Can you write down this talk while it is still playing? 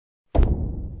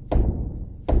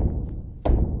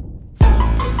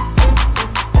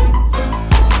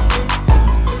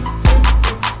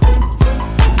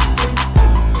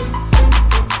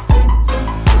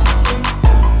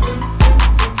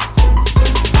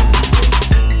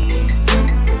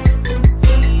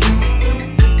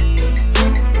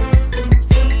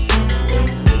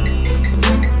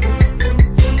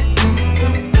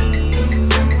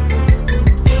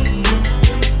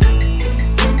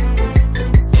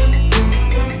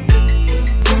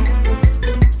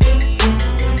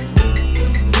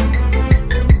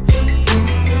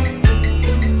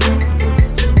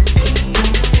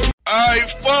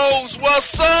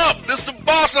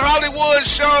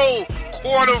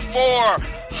quarter four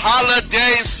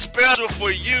holiday special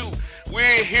for you.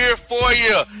 We're here for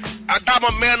you. I got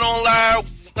my man on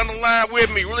the line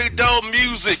with me. Really dope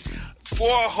music. Four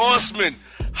Horsemen,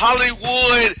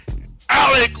 Hollywood.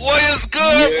 Alec, what is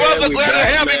good, brother? Glad to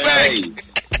have you back.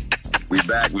 We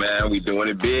back, man. We doing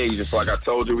it big, just like I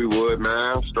told you we would,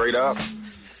 man. Straight up.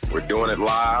 We're doing it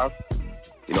live.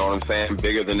 You know what I'm saying?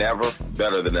 Bigger than ever,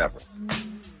 better than ever.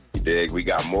 You dig? We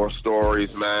got more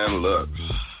stories, man. Look.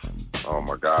 Oh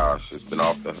my gosh, it's been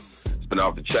off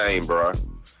the chain, bro.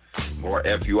 More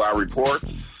FUI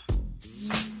reports.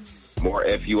 More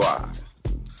FUI.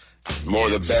 More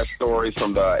of the best stories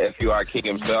from the FUI king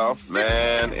himself,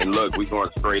 man. And look, we're going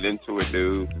straight into it,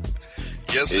 dude.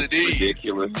 Yes, it's indeed.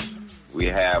 Ridiculous. We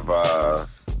have the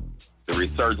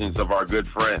resurgence of our good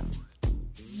friend.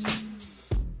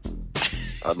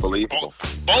 Unbelievable.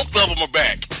 Both of them are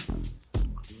back.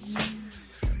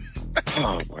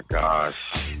 Oh my gosh.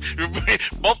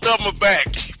 Both of them are back.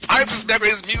 Pipes is back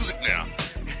with his music now.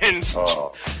 And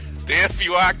the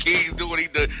FUI king do what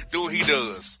he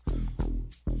does.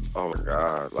 Oh my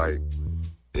God! Like,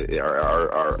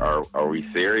 are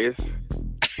we serious?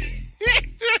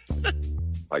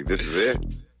 Like, this is it?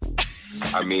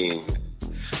 I mean,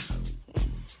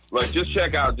 look, just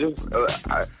check out.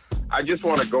 I just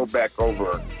want to go back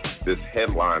over this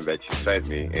headline that you sent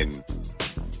me, and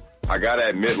I gotta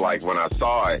admit, like, when I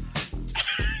saw it,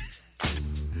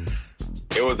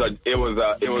 it was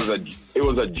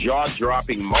a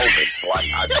jaw-dropping moment. Like,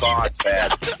 I thought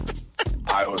that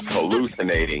I was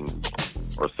hallucinating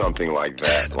or something like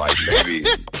that. Like,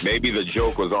 maybe the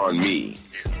joke was on me.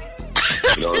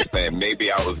 You know what I'm saying?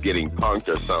 Maybe I was getting punked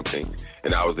or something,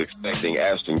 and I was expecting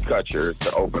Ashton Kutcher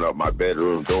to open up my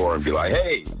bedroom door and be like,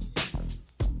 hey,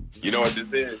 you know what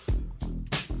this is?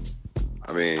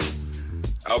 I mean,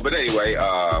 but anyway,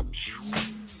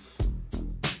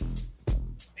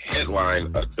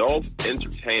 headline, adult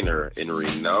entertainer and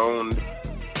renowned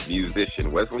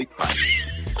musician Wesley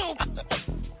Pipes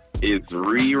is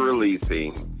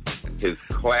re-releasing his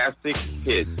classic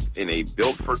hits in a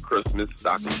built-for-Christmas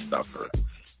stocking stuffer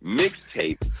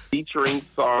mixtape featuring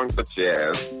songs such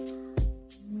as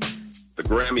the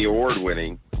Grammy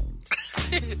Award-winning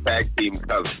Tag Team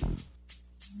Cousins.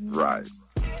 Right.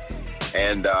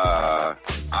 And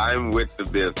I'm with the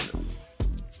business.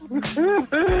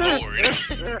 Lord.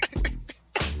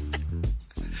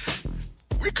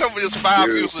 We covered this 5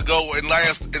 years ago in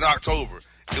October.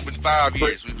 It's been 5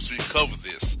 years we covered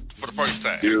this for the first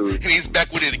time. Dude. And he's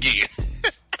back with it again.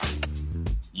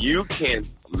 You can't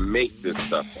make this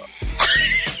stuff up.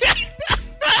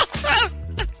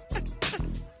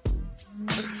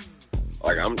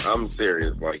 Like, I'm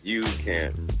serious. Like, you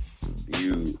can't.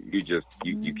 You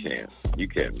can't. You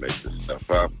can't make this stuff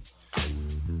up.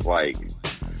 Like,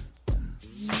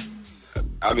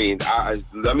 I mean,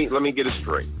 let me get it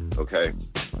straight, okay?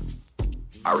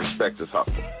 I respect this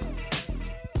hustle.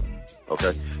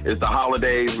 Okay? It's the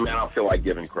holidays, man. I feel like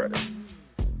giving credit.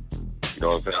 You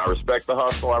know what I'm saying? I respect the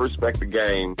hustle. I respect the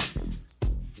game.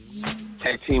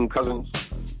 Tag Team Cousins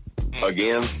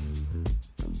again.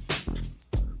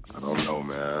 I don't know,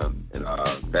 man. And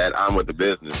that I'm with the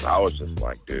business. I was just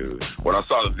like, dude. When I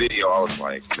saw the video, I was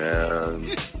like, man,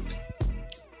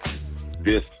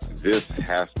 this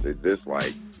has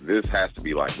to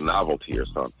be like novelty or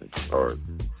something. Or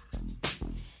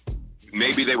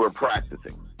maybe they were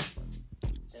practicing.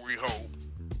 We hope.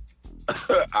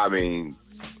 I mean,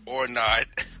 or not.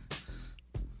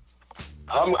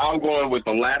 I'm going with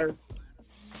the latter.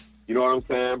 You know what I'm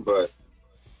saying? But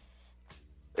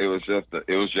it was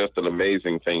just an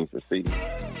amazing thing to see.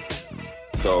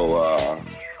 So,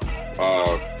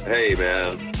 hey,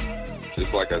 man,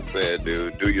 just like I said,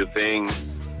 dude, do your thing.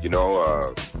 You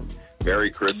know, Merry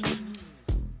Christmas.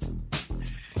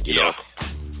 You know,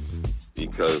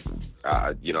 because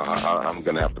I'm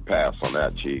gonna have to pass on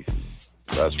that, Chief.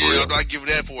 That's real. I'm not giving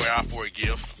that for a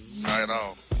gift. Not at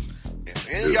all.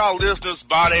 And y'all listeners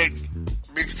buy that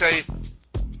mixtape,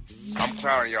 I'm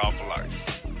clowning y'all for life.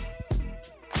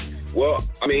 Well,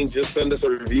 I mean, just send us a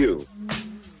review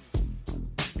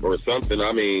or something.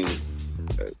 I mean,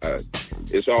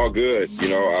 it's all good. You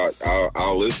know,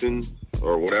 I'll listen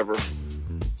or whatever.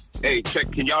 Hey,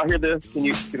 check. Can y'all hear this? Can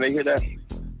they hear that?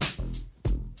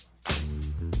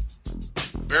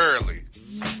 Barely.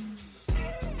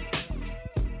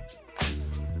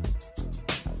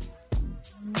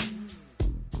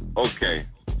 Okay.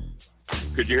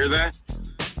 Could you hear that?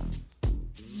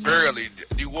 Barely.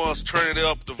 Do you want us to turn it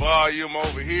up the volume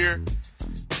over here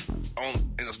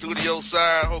in the studio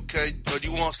side? Okay. Or do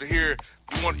you want us to hear?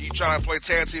 You trying to play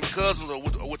Tag Team Cousins or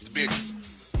with the business?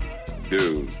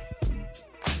 Dude,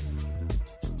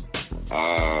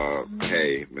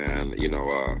 Hey, man,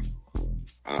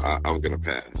 I'm gonna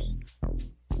pass.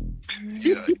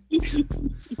 Yeah,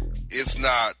 it's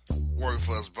not worth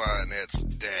us buying that.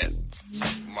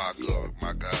 My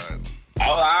God.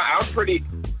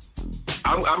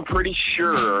 I'm pretty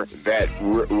sure that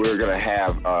we're gonna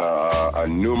have a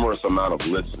numerous amount of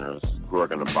listeners who are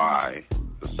gonna buy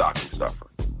the stocking stuffer,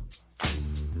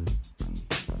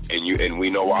 and we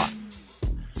know why.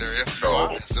 They're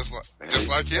FUI, just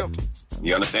like him.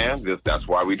 You understand? That's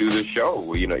why we do this show.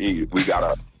 We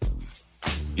gotta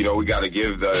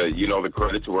give the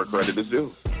credit to where credit is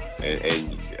due.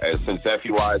 And since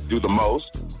FUI do the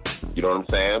most, you know what I'm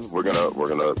saying? We're gonna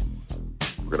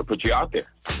put you out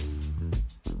there.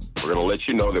 We're gonna let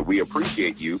you know that we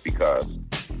appreciate you because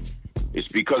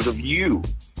it's because of you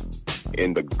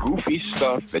and the goofy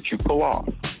stuff that you pull off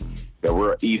that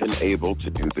we're even able to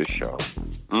do this show.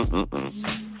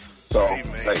 So,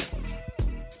 hey,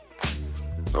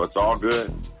 so it's all good.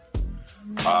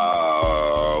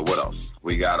 What else?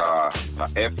 We got a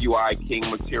FUI King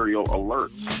material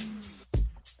alert.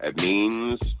 That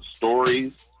means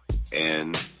stories,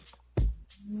 and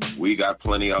we got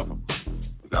plenty of them.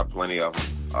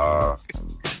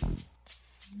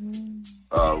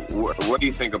 What do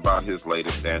you think about his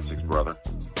latest antics, brother?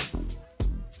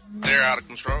 They're out of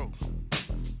control.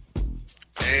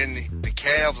 And the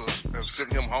Cavs have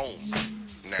sent him home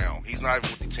now. He's not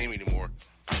even with the team anymore.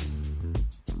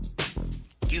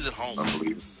 He's at home.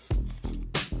 Unbelievable.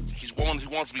 He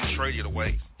wants to be traded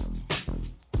away.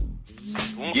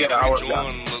 He wants to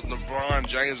join LeBron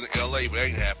James in LA, but it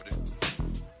ain't happening.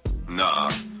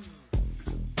 Nah.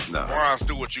 LeBron's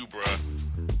through with you, bruh.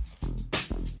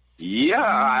 Yeah,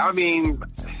 I mean,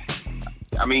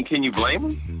 can you blame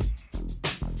him?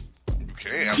 You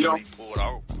can after he pulled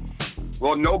out.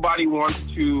 Well, nobody really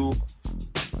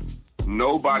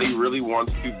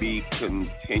wants to be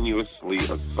continuously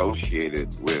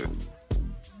associated with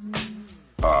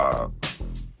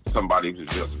somebody who's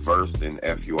just versed in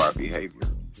FUI behavior.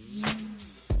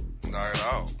 Not at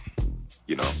all.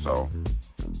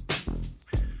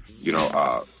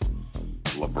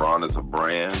 LeBron is a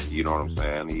brand. You know what I'm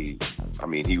saying?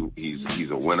 He's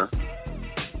a winner.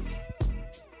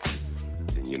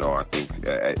 And I think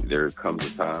there comes a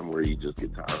time where you just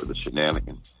get tired of the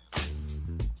shenanigans.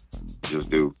 Just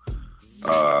do.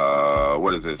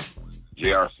 What is this?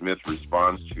 J.R. Smith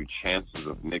responds to chances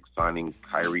of Knicks signing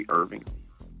Kyrie Irving.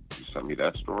 You sent me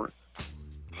that story.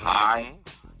 Hi.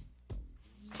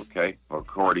 Okay.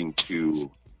 According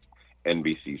to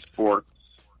NBC Sports,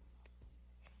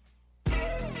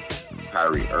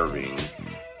 Kyrie Irving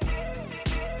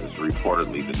is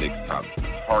reportedly the Knicks' top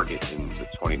target in the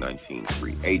 2019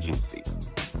 free agency.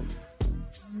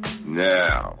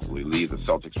 Now, we leave the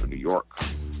Celtics for New York.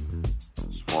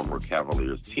 His former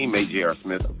Cavaliers teammate J.R.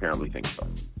 Smith apparently thinks so.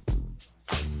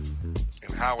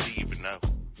 And how would he even know?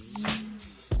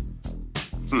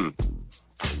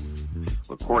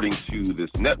 According to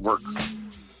this network,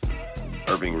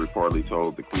 Irving reportedly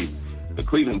told the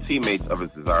Cleveland teammates of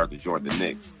his desire to join the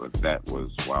Knicks, but that was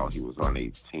while he was on a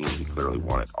team he clearly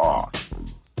wanted off.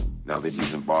 Now that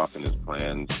he's in Boston, his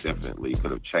plans definitely could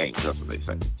have changed. That's what they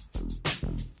say.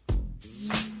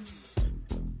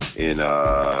 And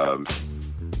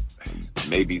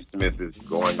maybe Smith is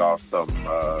going off some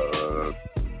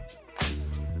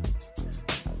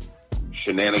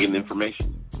shenanigan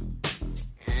information.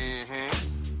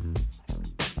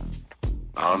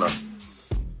 I don't know.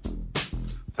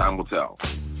 Time will tell.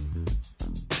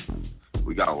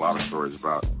 We got a lot of stories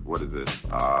about, what is this?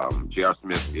 J.R.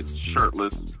 Smith gets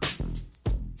shirtless.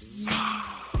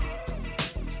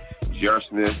 J.R.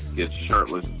 Smith gets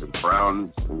shirtless. The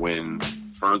Browns win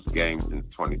first game since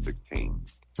 2016.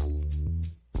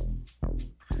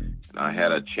 And I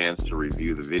had a chance to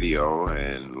review the video,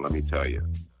 and let me tell you,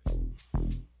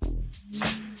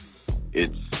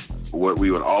 it's what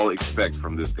we would all expect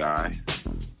from this guy.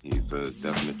 He's a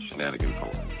definite shenanigan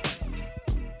poet.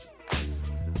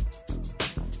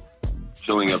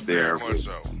 Chilling up there.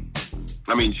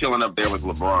 Chilling up there with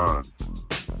LeBron.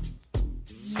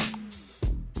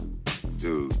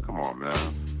 Dude, come on,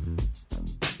 man.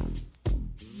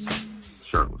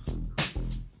 Shirtless.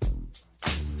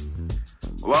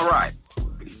 Well, all right. I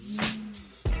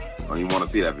don't even want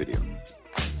to see that video.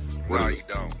 No, you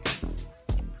don't.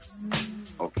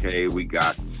 Okay, we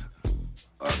got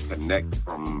a connect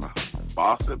from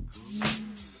Bossip.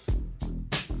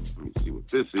 Let me see what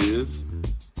this is.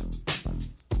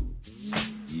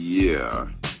 Yeah.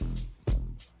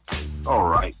 All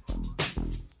right.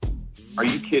 Are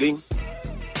you kidding?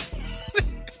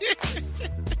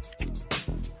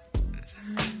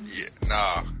 Yeah,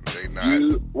 nah, they not.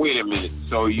 not. Wait a minute.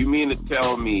 So you mean to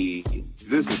tell me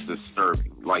this is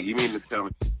disturbing? Like, you mean to tell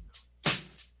me,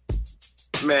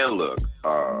 man? Look,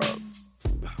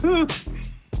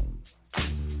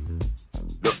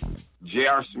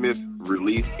 J.R. Smith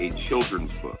released a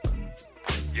children's book.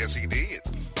 Yes, he did.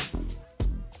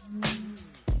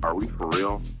 Are we for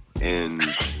real? And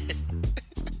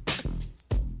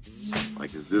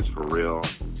like, is this for real?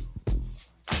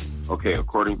 Okay,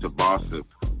 according to Gossip,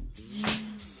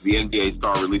 the NBA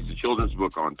star released a children's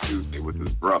book on Tuesday with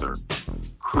his brother,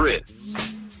 Chris,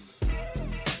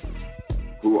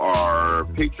 who are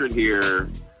pictured here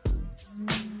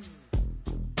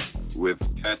with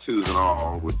tattoos and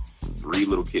all, with 3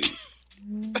 little kitties.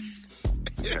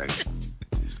 Okay.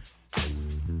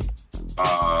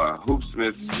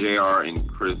 Hoopsmith, JR, and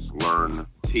Chris learn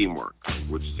teamwork,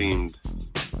 which seemed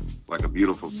like a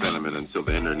beautiful sentiment until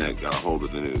the internet got a hold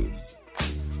of the news.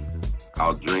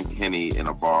 I'll drink Henny in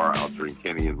a bar. I'll drink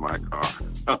Henny in my car.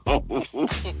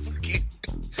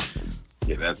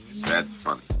 Yeah, that's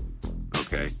funny.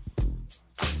 Okay.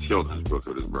 Children's book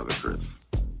with his brother Chris.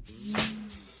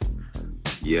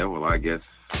 Yeah, well, I guess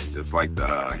just like the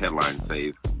headline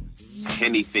says,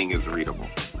 anything is readable.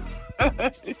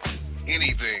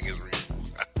 Anything is readable.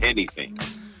 Anything.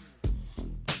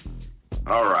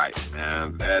 All right,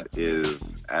 man. That is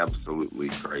absolutely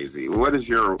crazy. Man,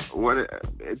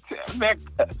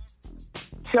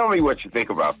 tell me what you think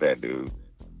about that, dude.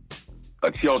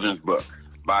 A children's book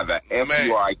by the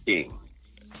FUI King.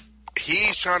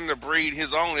 He's trying to breed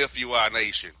his own FUI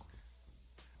nation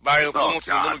by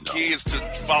influencing little kids to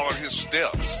follow his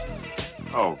steps.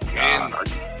 Oh, God. And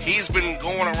he's been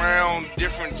going around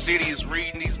different cities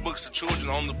reading these books to children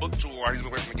on the book tour while he's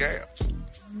been working the Cavs.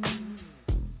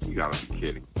 You gotta be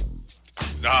kidding.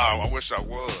 No, I wish I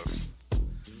was.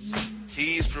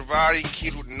 He's providing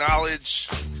kids with knowledge.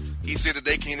 He said that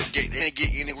they can't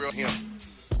get anywhere with him.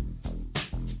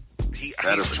 He's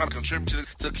trying to contribute to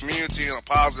the community in a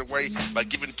positive way by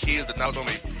giving kids the knowledge on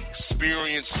an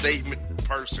experienced statement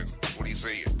person, what he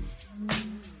said.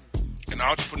 An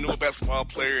entrepreneur, basketball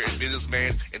player, and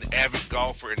businessman, an avid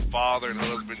golfer, and father and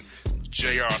husband,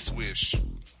 J.R. Swish.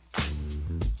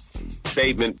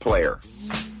 Statement player.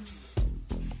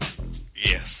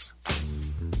 Yes.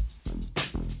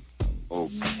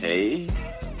 Okay.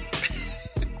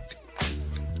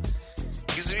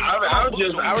 I was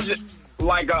just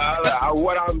like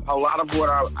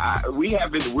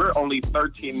we're only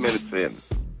 13 minutes in.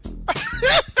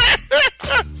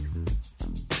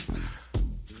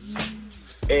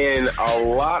 And a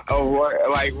lot of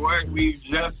what we've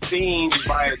just seen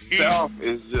by itself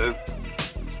is just,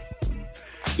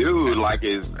 dude,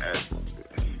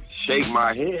 shake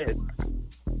my head.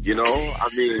 You know, I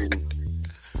mean,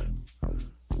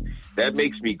 that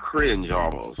makes me cringe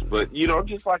almost. But, you know,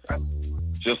 just like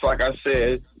I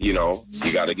said, you know,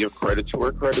 you got to give credit to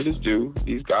where credit is due.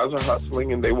 These guys are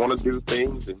hustling and they want to do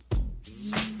things. And,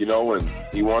 you know, and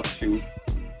he wants to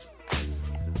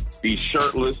be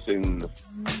shirtless and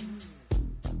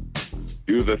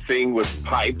do the thing with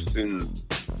pipes and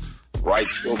write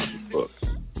children's books.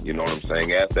 You know what I'm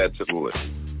saying? Add that to the list.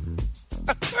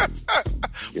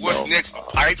 What's next?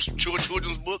 Pipes,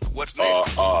 children's book? What's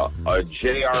next? A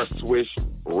J.R. Swish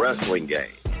wrestling game.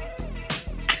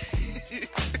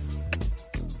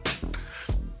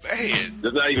 Man.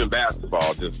 It's not even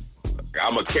basketball. Just,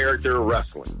 I'm a character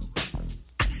wrestling.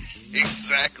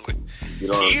 Exactly. You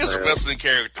know he is a wrestling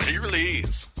character. He really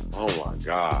is. Oh, my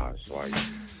gosh. Like,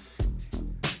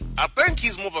 I think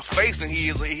he's more of a face than he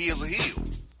is a heel.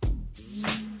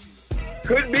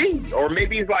 Could be. Or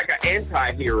maybe he's like an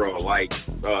anti-hero. Like,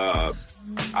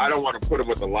 I don't want to put him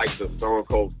with the likes of Stone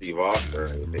Cold Steve Austin or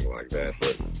anything like that.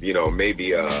 But, you know,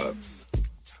 maybe,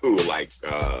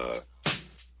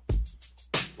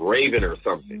 Raven or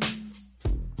something.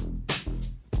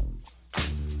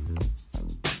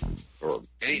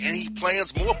 And he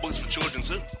plans more books for children,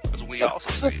 too. That's what we also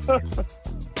said.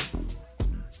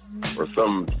 Or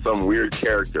some weird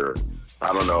character.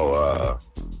 I don't know,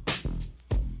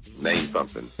 name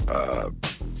something. The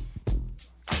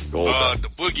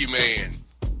Boogeyman.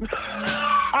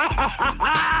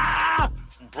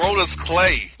 Brodus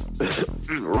Clay.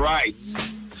 Right.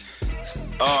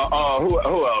 Who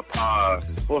else?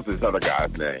 What's this other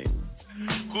guy's name?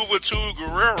 Juventud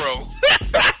Guerrero.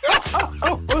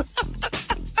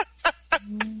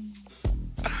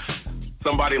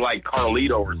 Somebody like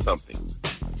Carlito or something.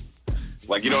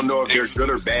 Like, you don't know if they're good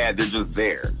or bad, they're just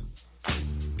there.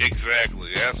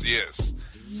 Exactly. Yes.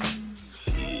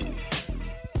 Jeez.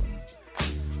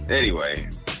 Anyway,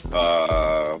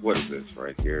 what is this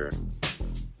right here?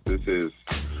 This is...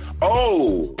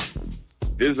 Oh!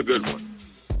 This is a good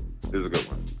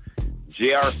one.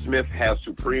 J.R. Smith has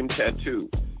supreme tattoos,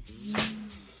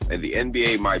 and the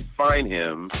NBA might fine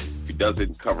him if he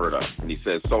doesn't cover it up. And he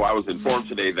says, so I was informed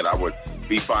today that I would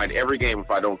be fined every game if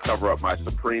I don't cover up my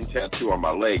supreme tattoo on my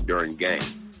leg during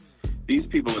games. These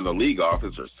people in the league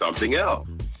office are something else.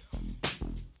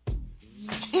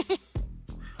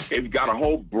 They've got a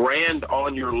whole brand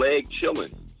on your leg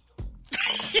chilling.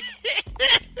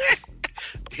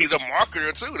 He's a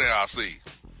marketer too now, I see.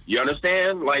 You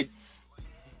understand? Like,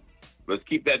 let's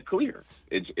keep that clear.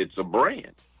 It's a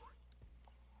brand.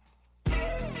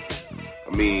 I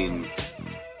mean,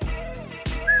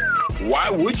 why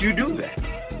would you do that?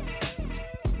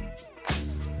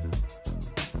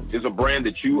 It's a brand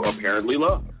that you apparently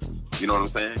love. You know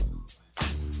what I'm saying?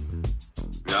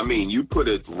 I mean, you put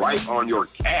it right on your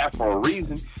calf for a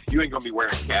reason. You ain't going to be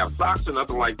wearing calf socks or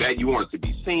nothing like that. You want it to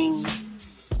be seen.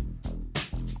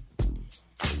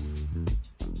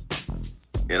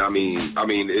 And I mean,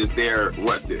 is there,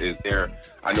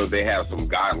 I know they have some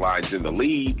guidelines in the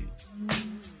league.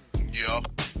 Yeah.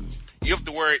 You have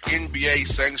to wear NBA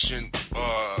sanctioned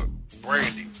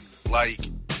branding, like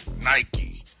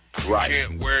Nike. Right. You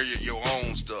can't wear your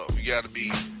own stuff. You got to be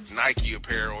Nike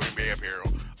apparel, NBA apparel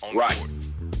on the court.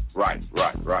 Right.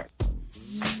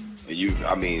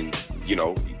 And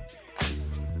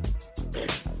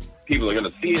people are going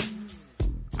to see it.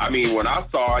 I mean, when I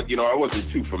saw it, I wasn't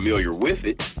too familiar with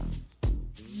it.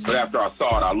 But after I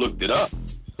saw it, I looked it up.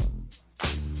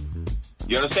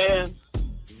 You understand?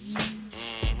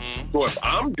 Mm-hmm. So if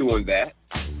I'm doing that,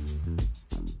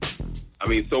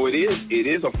 so it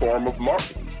is a form of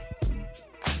marketing.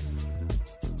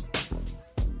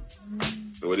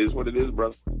 So it is what it is,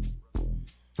 brother.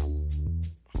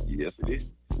 Yes, it is.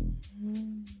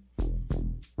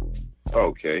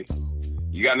 Okay.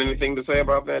 You got anything to say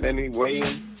about that? Any way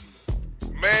in?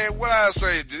 Man, what I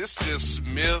say, this is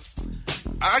Smith.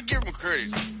 I give him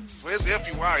credit for his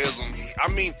FUIism.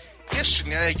 His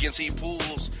shenanigans he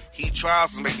pulls, he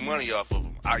tries to make money off of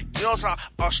them. You notice how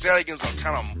our shenanigans are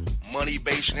kind of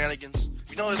money-based shenanigans?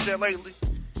 You noticed that lately?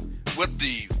 With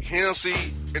the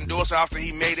Hennessy endorsed after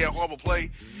he made that horrible play,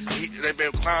 they've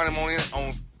been clowning him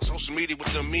on social media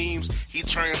with the memes. He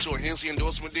turned into a Hennessy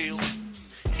endorsement deal.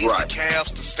 He's the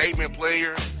Cavs, the statement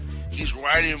player. He's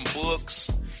writing books.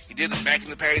 He did it back in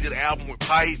the past. He did an album with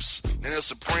Pipes and the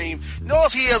Supreme.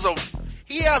 Notice he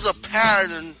has a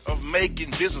pattern of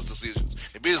making business decisions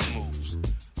and business moves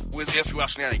with FUI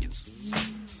shenanigans.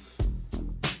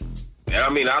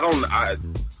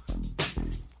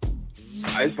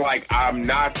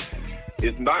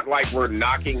 It's not like we're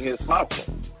knocking his hustle,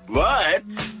 but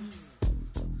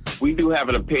we do have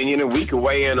an opinion, and we can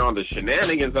weigh in on the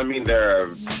shenanigans.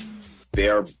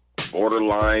 They're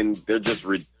borderline. They're just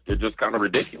kind of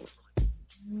ridiculous.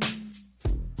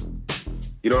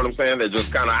 You know what I'm saying? They're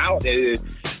just kind of out.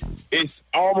 It's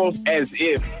almost as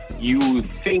if you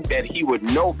think that he would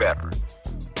know better,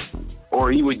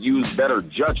 or he would use better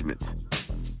judgment.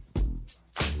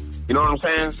 You know what I'm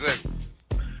saying? Exactly.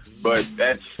 But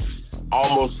that's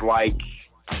almost like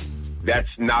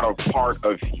that's not a part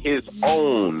of his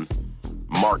own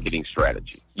marketing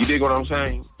strategy. You dig what I'm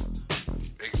saying?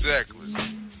 Exactly.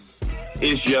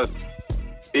 It's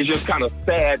just kind of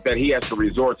sad that he has to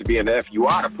resort to being the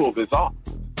FUI to pull this off.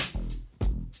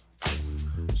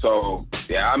 So,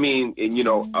 yeah, I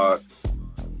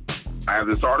have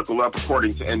this article up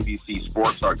according to NBC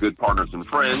Sports, our good partners and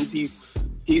friends.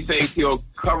 He says he'll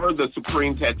cover the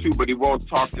Supreme tattoo, but he won't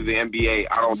talk to the NBA.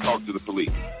 I don't talk to the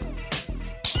police.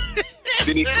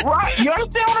 Right? You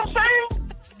understand what I'm saying?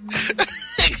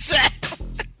 Exactly.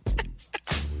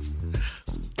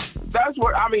 That's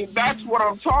what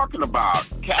I'm talking about.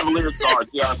 Cavaliers star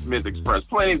J.R. Smith expressed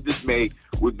plenty of dismay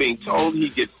with being told he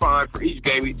gets fined for each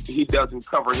game he doesn't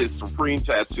cover his Supreme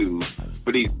tattoo,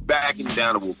 but he's backing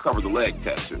down and will cover the leg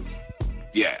tattoo.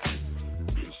 Yeah.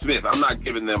 Smith, I'm not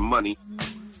giving them money.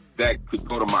 That could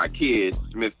go to my kids,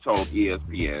 Smith told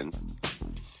ESPN.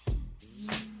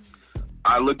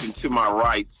 I looked into my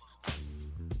rights,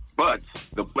 but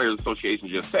the Players Association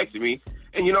just texted me,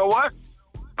 and you know what?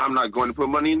 I'm not going to put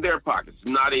money in their pockets.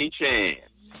 Not a chance.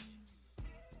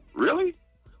 Really?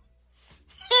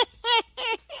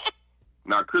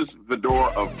 Now, Chris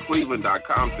Vidor of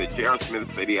Cleveland.com said J.R.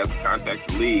 Smith said he has to contact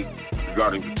the league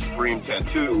regarding the Supreme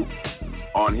tattoo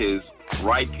on his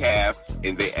right calf,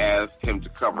 and they asked him to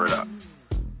cover it up.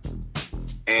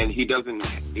 And he doesn't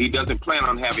plan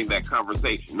on having that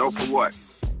conversation. No, for what?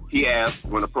 He asked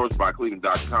when approached by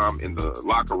Cleveland.com in the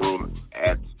locker room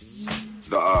at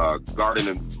the Garden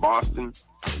in Boston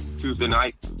Tuesday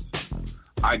night.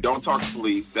 I don't talk to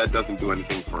police. That doesn't do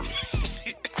anything for me.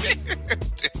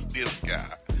 this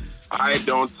guy. I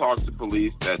don't talk to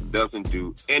police. That doesn't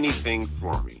do anything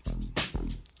for me.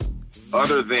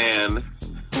 Other than,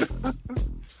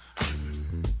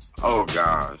 oh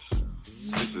gosh,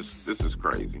 this is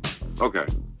crazy. Okay.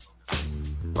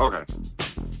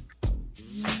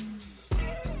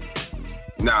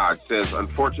 Now, it says,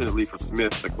 unfortunately for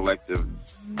Smith, the collective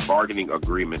bargaining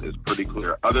agreement is pretty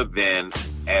clear. Other than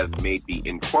as may be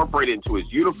incorporated into his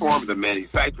uniform, the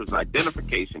manufacturer's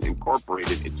identification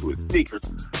incorporated into his sneakers,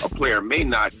 a player may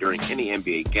not, during any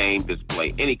NBA game,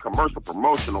 display any commercial,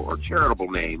 promotional, or charitable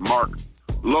name, mark,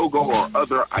 logo, or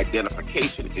other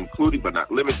identification, including but not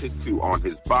limited to on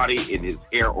his body, in his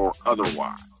hair, or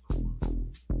otherwise.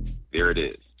 There it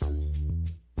is.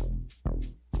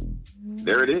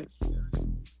 There it is.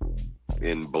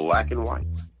 In black and white.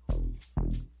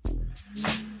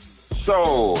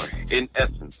 So, in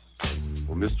essence,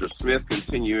 will Mr. Smith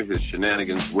continue his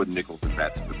shenanigans, wood, nickels, and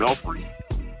bats to Belfry?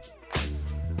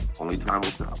 Only time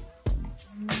will tell.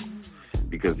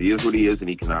 Because he is what he is and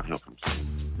he cannot help himself.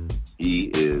 He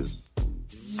is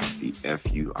the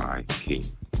FUI king.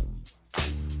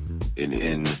 And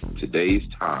in today's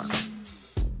time,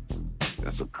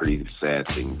 that's a pretty sad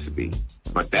thing to be.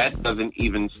 But that doesn't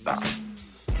even stop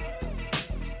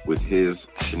with his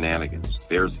shenanigans.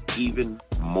 There's even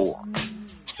more.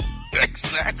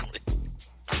 Exactly.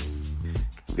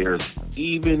 There's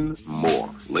even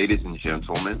more. Ladies and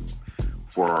gentlemen,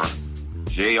 for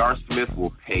J.R. Smith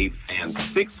will pay fans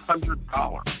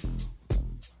 $600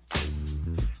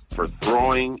 for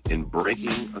throwing and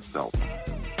breaking a cell phone.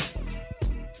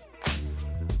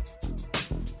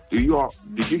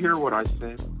 Did you hear what I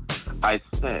said? I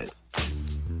said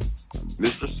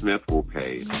Mr. Smith will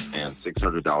pay a fan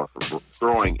 $600 for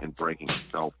throwing and breaking a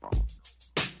cell phone.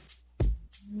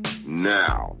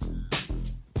 Now,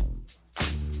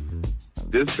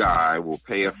 this guy will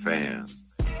pay a fan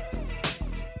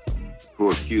who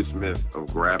accused Smith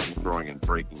of grabbing, throwing, and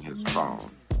breaking his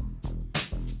phone.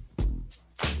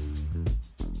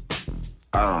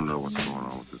 I don't know what's going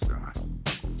on with this guy.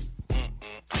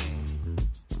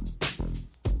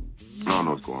 I don't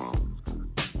know what's going on with this guy.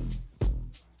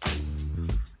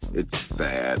 It's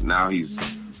sad. Now he's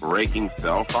breaking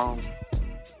cell phones.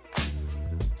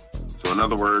 So in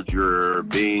other words, you're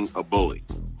being a bully.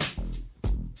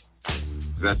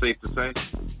 Is that safe to say?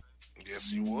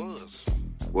 Yes, he was.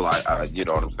 Well, I you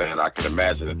know what I'm saying? I can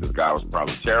imagine that this guy was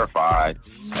probably terrified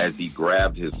as he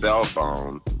grabbed his cell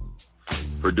phone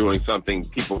for doing something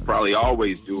people probably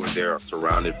always do when they're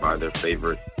surrounded by their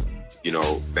favorite,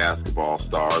 basketball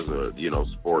stars or,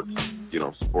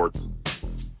 sports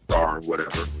star,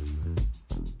 whatever.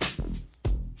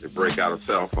 They break out a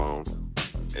cell phone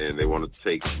and they want to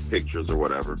take pictures or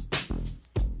whatever.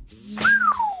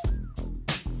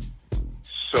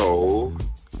 So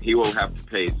he will have to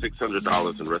pay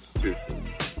 $600 in restitution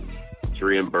to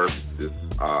reimburse this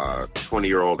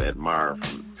 20-year-old admirer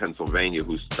from Pennsylvania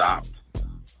who stopped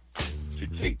to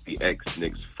take the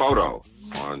ex-Knicks photo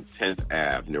on 10th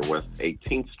Ave near West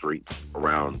 18th Street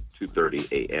around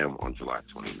 2:30 a.m. on July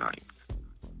 29th.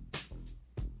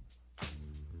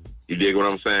 You dig what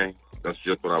I'm saying? That's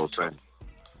just what I was saying.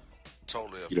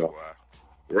 Totally FYI.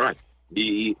 Right.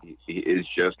 He is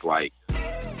just like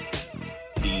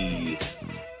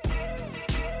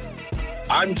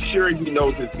I'm sure he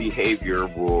knows his behavior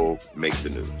will make the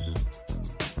news.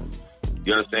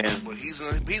 You understand? But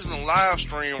he's in a live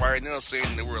stream right now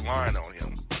saying that we're lying on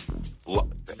him.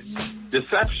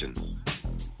 Deception.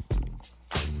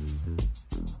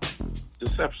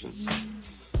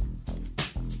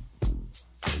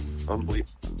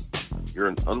 Unbelievable. You're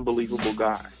an unbelievable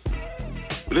guy.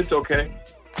 But it's okay.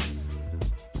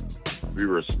 We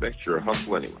respect your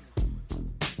hustle anyway.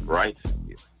 Right?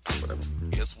 Yeah, whatever.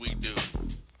 Yes, we do.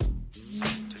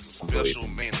 Takes a special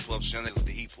man to pull up shenanigans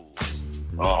that he pulls.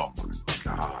 Oh, my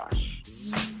gosh.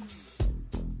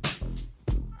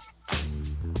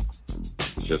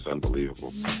 It's just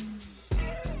unbelievable.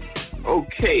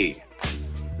 Okay.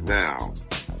 Now,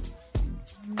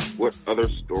 what other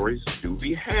stories do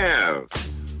we have?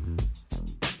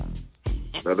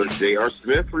 Another J.R.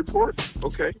 Smith report?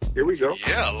 Okay, here we go.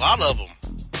 Yeah, a lot of them.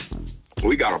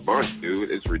 We got a bunch,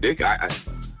 dude. It's ridiculous.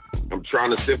 I'm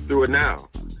trying to sift through it now.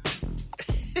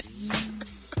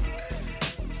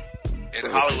 In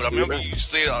Hollywood, I remember you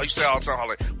say all the time,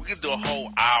 Hollywood, we could do a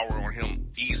whole hour on him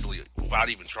easily without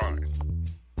even trying.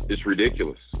 It's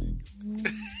ridiculous.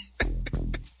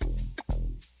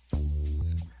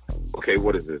 Okay,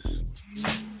 what is this?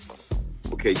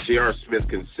 Okay, J.R. Smith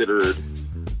considered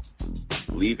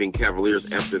leaving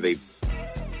Cavaliers after they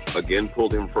again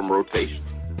pulled him from rotation.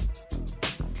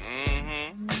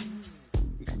 Mm-hmm.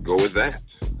 We could go with that.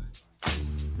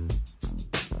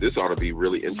 This ought to be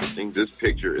really interesting. This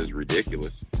picture is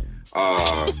ridiculous.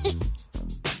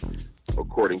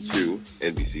 According to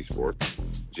NBC Sports,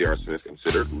 J.R. Smith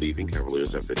considered leaving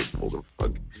Cavaliers after they pulled him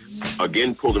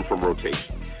from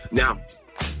rotation. Now,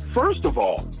 first of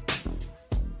all,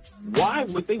 why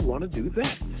would they want to do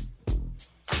that?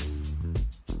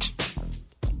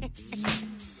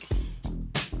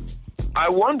 I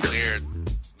wonder.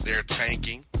 They're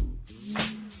tanking.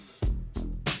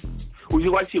 Would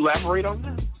you like to elaborate on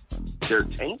that? They're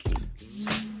tanking.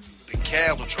 The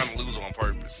Cavs are trying to lose on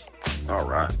purpose. All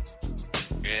right.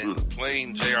 And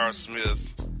playing J.R.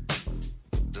 Smith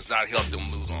does not help them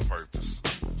lose on purpose.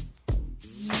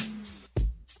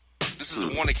 This is the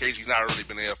one occasion he's not really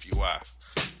been in FUI.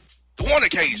 The one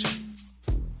occasion.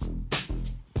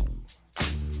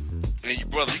 And your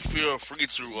brother, you can feel free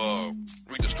to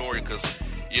read the story because,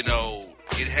 you know,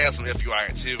 it has some FUI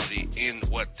activity in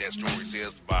what that story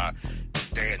says by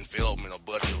Dan Feldman, a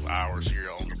buddy of ours here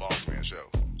on the Boss Man Show.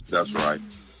 That's right.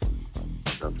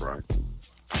 That's right.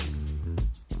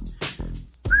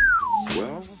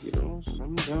 Well, you know,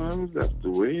 sometimes that's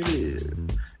the way it is.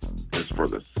 As for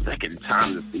the second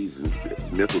time this season,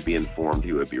 Smith would be informed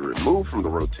he would be removed from the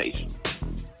rotation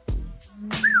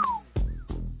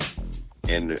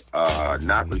and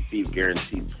not receive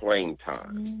guaranteed playing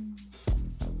time.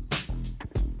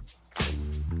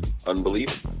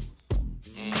 Unbelievable.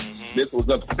 Mm-hmm. Smith was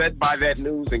upset by that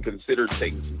news and considered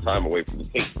taking some time away from the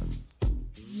team.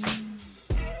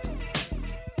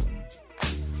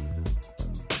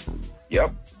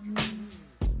 Yep.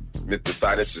 Smith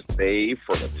decided to stay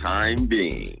for the time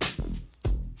being.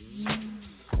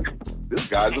 This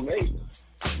guy's amazing.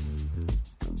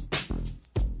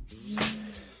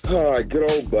 All right, good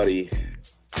old buddy.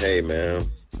 Hey, man.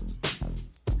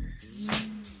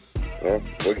 Well,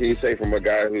 what can you say from a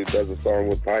guy who does a song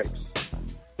with pipes?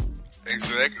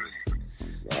 Exactly.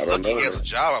 I don't know. He has a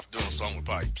job after doing a song with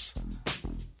pipes.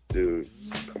 Dude,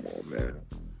 come on, man.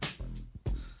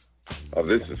 Oh,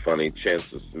 this is funny.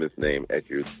 Chancellor Smith's name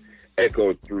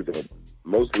echoed through the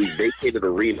mostly vacated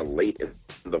arena late in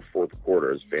the fourth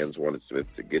quarter as fans wanted Smith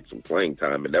to get some playing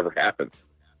time. It never happened.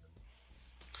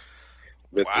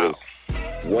 Smith was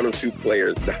one of two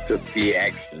players not to see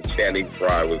action. Channing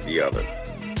Frye was the other.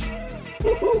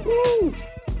 Woo-hoo-hoo.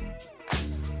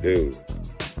 Dude.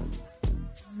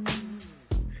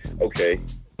 Okay.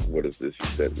 What is this? You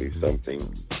sent me something.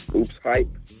 Oops hype.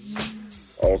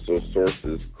 Also,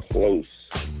 sources close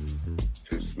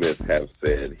to Smith have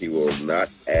said he will not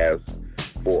ask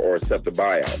for or accept a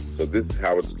buyout. So this is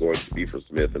how it's going to be for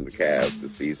Smith and the Cavs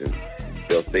this season.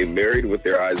 They'll stay married with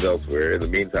their eyes elsewhere. In the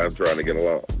meantime, trying to get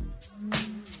along.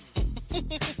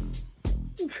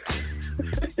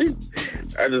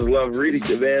 I just love reading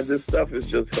it, man. This stuff is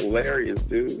just hilarious,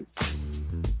 dude.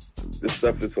 This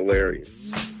stuff is hilarious.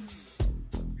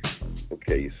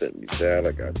 Okay, you sent me that.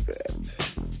 I got that.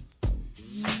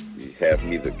 You have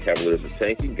me the Cavaliers are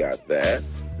tanking. Got that.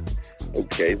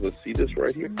 Okay, let's see this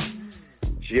right here.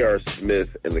 J.R.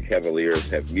 Smith and the Cavaliers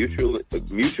have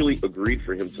mutually agreed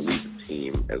for him to leave the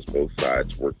team as both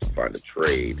sides work to find a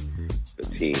trade, the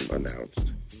team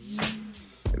announced.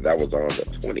 And that was on the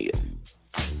 20th.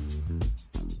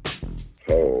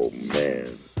 Oh, man.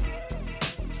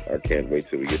 I can't wait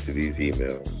till we get to these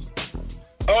emails.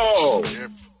 Oh!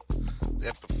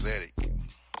 They're pathetic.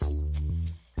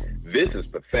 This is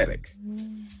pathetic.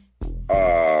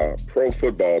 Pro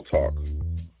Football Talk.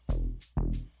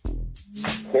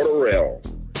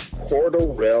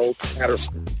 Cordarrelle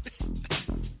Patterson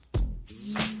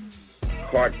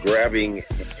caught grabbing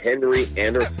Henry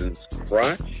Anderson's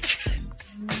crotch.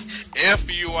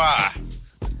 FUI.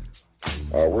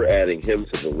 We're adding him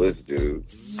to the list, dude.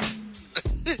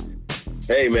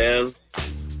 Hey, man.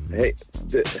 Hey,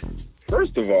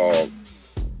 first of all,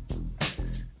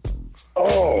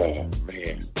 oh,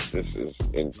 man, this is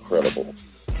incredible.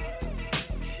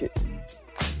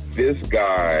 This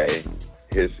guy,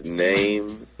 his name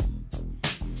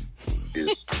is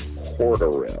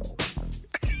Cordarrelle.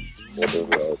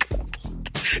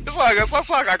 It's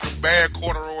like a bad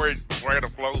corduroy brand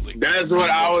of clothing. That's what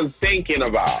I was thinking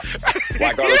about.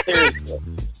 Like on a serious note.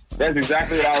 That's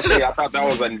exactly what I was thinking. I thought that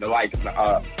was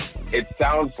it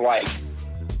sounds like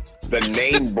the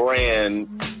name brand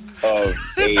of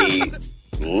a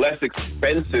less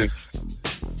expensive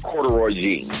corduroy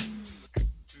jean.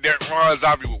 That Ron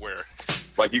Zombie would wear.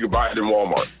 Like you could buy it in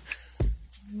Walmart.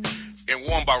 And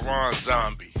worn by Ron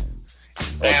Zombie.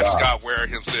 And Scott Ware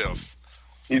himself.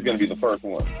 He's going to be the first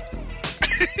one.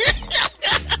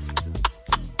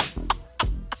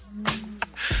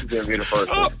 He's going to be the first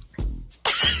one.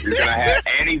 He's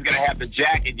going to have the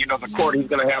jacket, you know, he's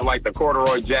going to have like the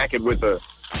corduroy jacket with the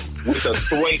with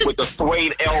the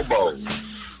suede elbows.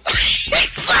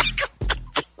 Exactly.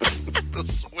 The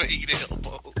suede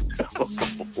elbows.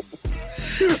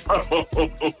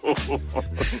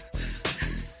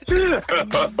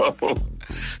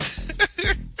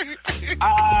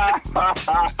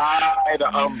 The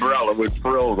umbrella with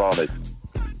frills on it,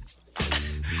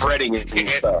 fretting and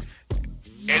stuff.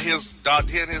 And his Dollar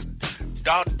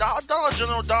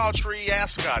General Dollar Tree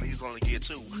ascot he's gonna get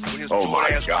too. With his oh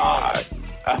my God.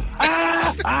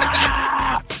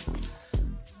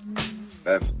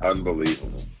 That's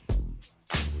unbelievable.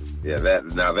 Yeah,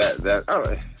 that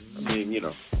I mean, you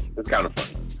know, it's kind of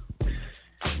funny.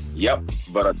 Yep,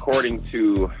 but according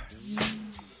to,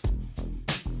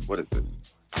 what is this?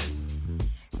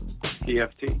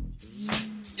 PFT?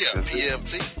 Yeah,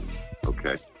 PFT.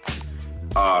 Okay.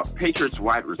 Patriots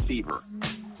wide receiver,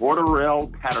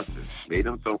 Cordarrelle Patterson, made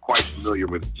himself quite familiar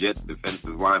with Jets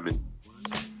defensive lineman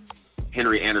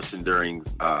Henry Anderson during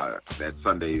that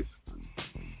Sunday's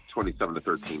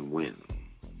 27-13 win.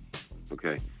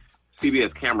 Okay.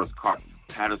 CBS cameras caught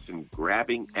Patterson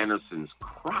grabbing Anderson's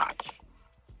crotch.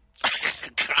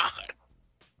 God.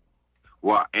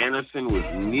 While Anderson was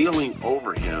kneeling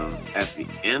over him at the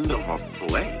end of a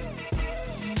play.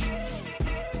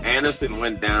 Anderson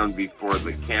went down before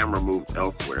the camera moved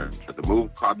elsewhere. The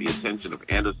move caught the attention of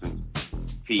Anderson's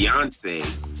fiancée,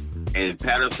 and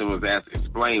Patterson was asked to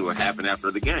explain what happened after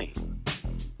the game.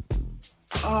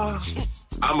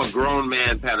 I'm a grown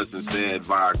man, Patterson said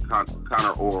via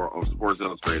Connor Orr of Sports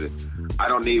Illustrated. I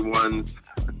don't need one's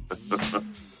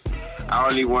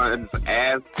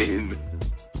asking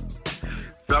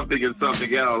something and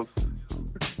something else.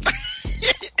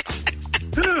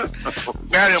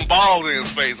 Got him balls in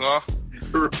his face, huh?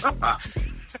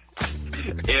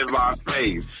 In my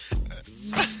face.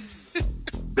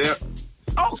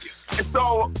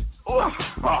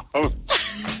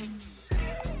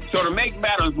 So to make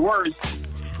matters worse,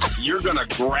 you're gonna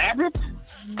grab it?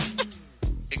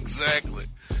 Exactly.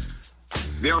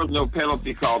 There was no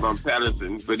penalty called on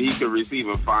Patterson, but he could receive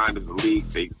a fine if the league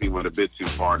takes him a bit too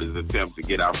far in his attempt to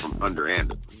get out from under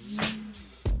Anderson.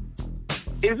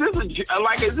 Is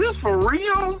this for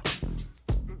real?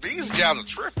 These guys are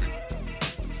tripping.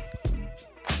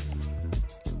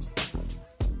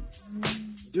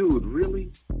 Dude,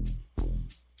 really?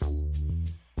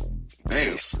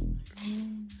 Yes.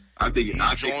 I think he's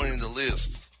joining the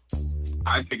list.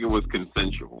 I think it was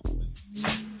consensual.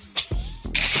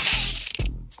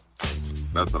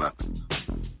 That's what I think.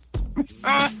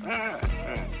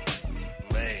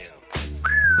 Man.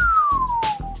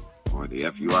 Boy, the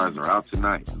FUIs are out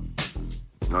tonight.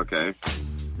 Okay.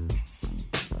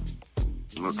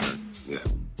 Yeah.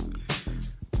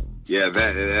 Yeah,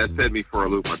 that set me for a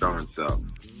loop my darn self.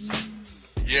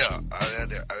 Yeah,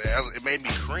 it made me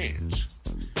cringe.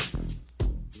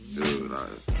 Dude,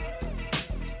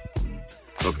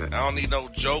 okay. I don't need no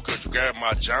joker to grab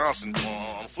my Johnson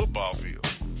on the football field.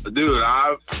 Dude,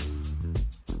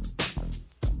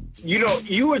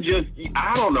 you would just,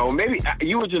 I don't know, maybe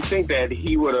you would just think that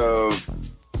he would have,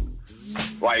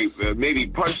 like, maybe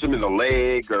punched him in the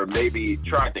leg or maybe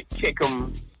tried to kick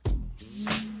him.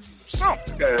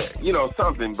 Something.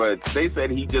 Something, but they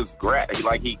said he just grabbed it.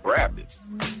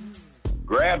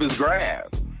 Grab is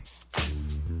grab.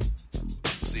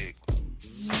 Sick.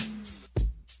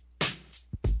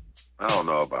 I don't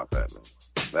know about that,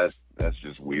 man. That's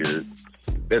just weird.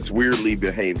 That's weirdly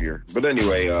behavior. But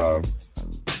anyway,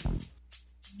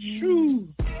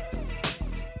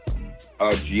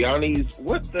 Gianni's,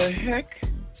 what the heck?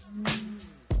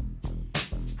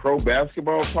 Pro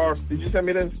basketball talk. Did you send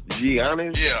me this?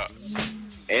 Gianni's? Yeah.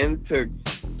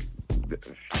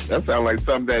 That sounds like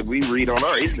something that we read on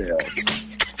our email.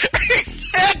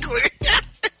 Exactly.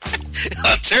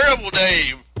 A terrible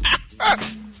name.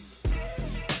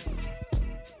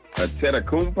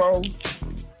 Antetokounmpo?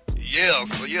 Yeah,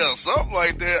 something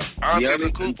like that.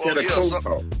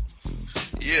 Antetokounmpo.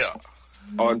 Yeah.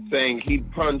 On saying he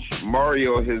punched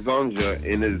Mario Hezonja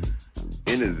in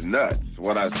his nuts.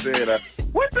 What I said,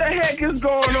 what the heck is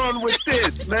going on with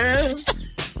this, man?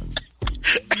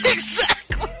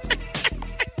 Exactly.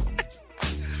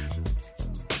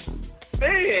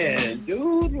 Man,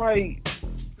 dude, like,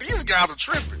 these guys are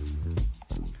tripping.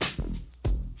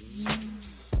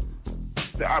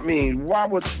 I mean, why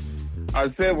would I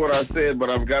said what I said, but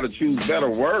I've got to choose better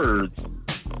words.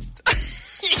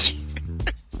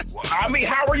 I mean,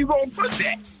 how are you going to put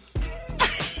that?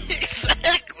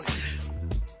 Exactly.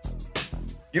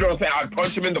 You know what I'm saying? I'd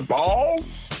punch him in the balls.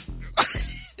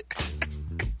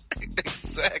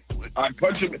 Exactly. I'd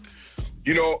punch him.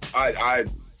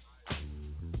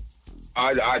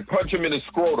 I'd punch him in the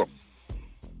scrotum.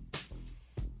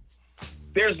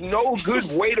 There's no good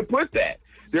way to put that.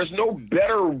 There's no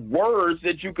better words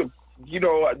that you could,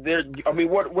 I mean,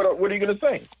 what are you going to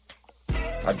say?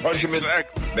 I punch him in.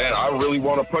 Man, I really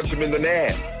want to punch him in the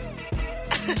nads.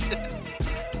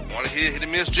 Want to hit him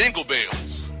in his jingle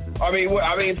bells. I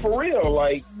mean, for real,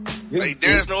 like.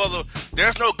 There's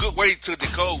no good way to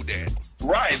decode that.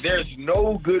 Right. There's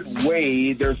no good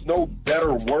way. There's no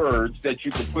better words that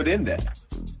you can put in that.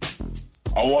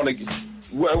 I want to.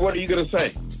 What are you going to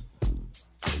say?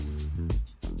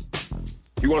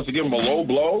 He wants to give him a low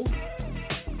blow?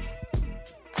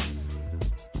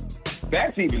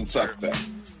 That's even suspect.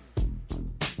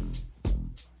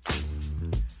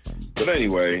 But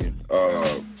anyway,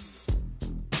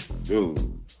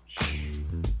 dude,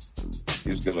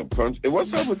 he's gonna punch. And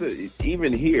what's up with it?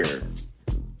 Even here,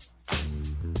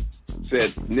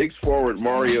 said Knicks forward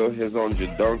Mario has on your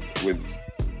dunks with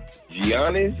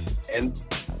Giannis and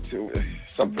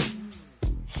something.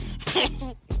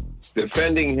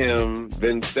 Defending him,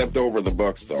 then stepped over the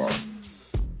Buck star.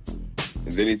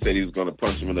 And then he said he was going to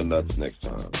punch him in the nuts next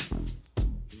time.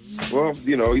 Well,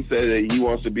 he said that he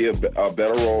wants to be a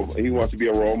better role. He wants to be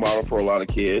a role model for a lot of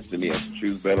kids, and he has to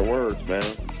choose better words, man.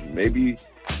 Maybe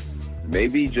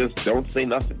just don't say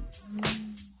nothing.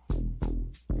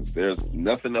 There's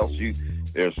nothing else.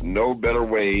 There's no better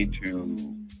way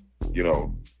to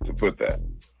put that.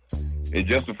 And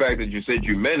just the fact that you said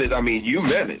you meant it, I mean, you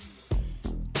meant it.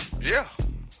 Yeah.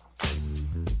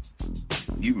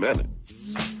 You meant it.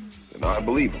 And I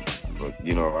believe him. But,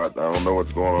 I don't know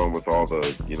what's going on with all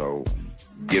the,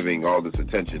 giving all this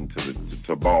attention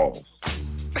to balls.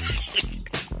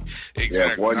 Exactly. We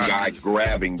have one guy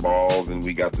grabbing balls, and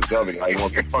we got this other guy who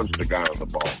wants to punch the guy on the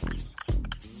ball.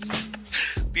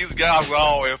 These guys are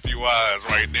all FUIs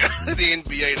right now. The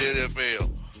NBA, the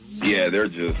NFL. Yeah, they're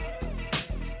just,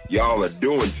 y'all are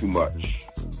doing too much.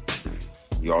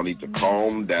 Y'all need to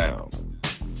calm down.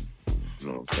 You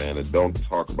know what I'm saying? And don't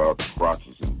talk about the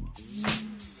crotches and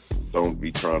don't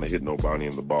be trying to hit nobody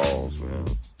in the balls, man.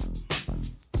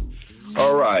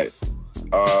 All right.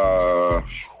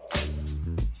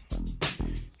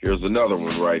 Here's another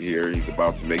one right here. He's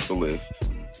about to make the list.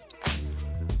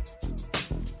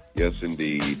 Yes,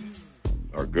 indeed.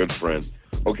 Our good friend.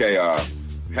 Okay,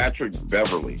 Patrick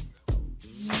Beverly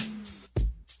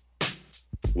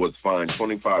was fined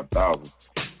 $25,000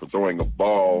 for throwing a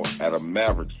ball at a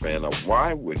Mavericks fan. Now,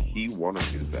 why would he want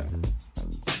to do that?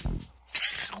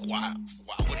 Why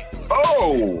would he do that?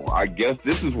 Oh, I guess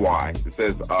this is why. It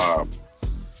says,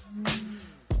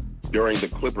 during the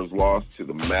Clippers' loss to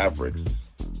the Mavericks,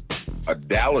 a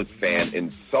Dallas fan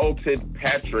insulted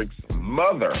Patrick's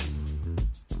mother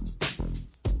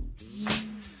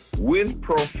with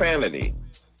profanity,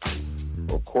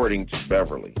 according to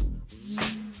Beverly.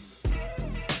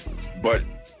 But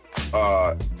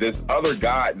this other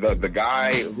guy, the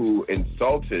guy who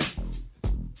insulted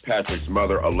Patrick's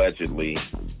mother allegedly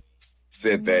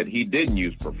said that he didn't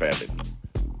use profanity.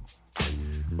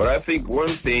 But I think one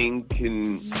thing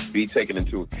can be taken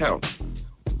into account.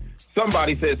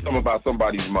 Somebody said something about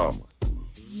somebody's mama.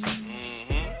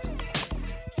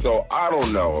 So I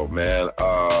don't know, man.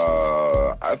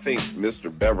 I think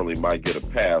Mr. Beverly might get a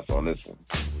pass on this one.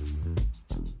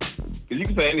 Because you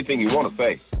can say anything you want to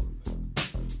say.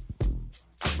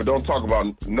 But don't talk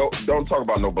about no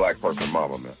black person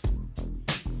mama, man.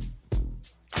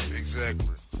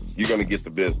 Exactly. You're gonna get the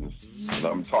business. And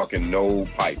I'm talking no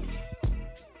pipes.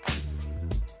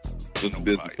 Just no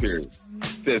business pipes.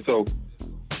 Period. So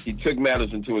he took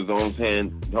matters into his own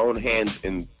hands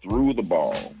and threw the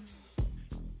ball.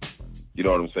 You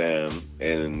know what I'm saying?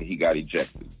 And he got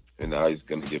ejected. And now he's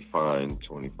gonna get fined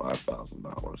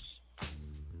 $25,000.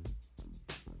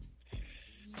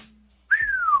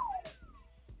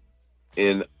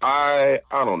 And I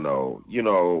don't know,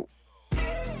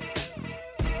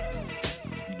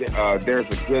 there's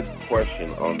a good question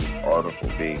on this article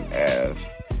being asked,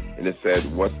 and it said,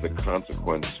 what's the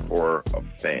consequence for a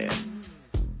fan?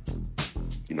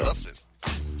 Nothing.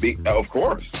 Of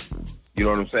course. You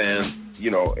know what I'm saying?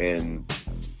 And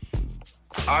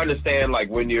I understand, like,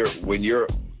 when you're on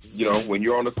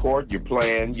the court, you're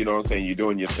playing, you know what I'm saying, you're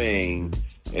doing your thing,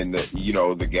 and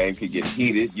the game could get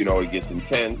heated, it gets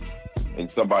intense. And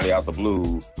somebody out the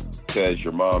blue says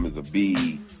your mom is a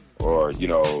B, or,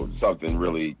 something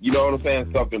really, you know what I'm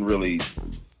saying? Something really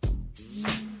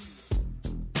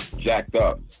jacked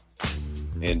up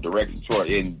and directed toward,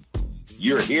 and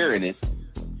you're hearing it,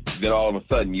 then all of a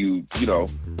sudden you're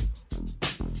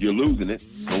losing it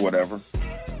or whatever.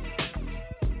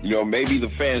 Maybe the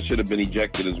fans should have been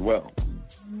ejected as well.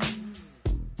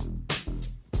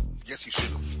 Yes, you should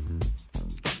have.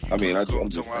 I mean, I'm talking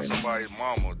just about saying. somebody's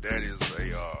mama. That is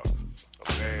a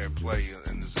bad play,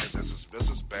 and this is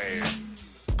bad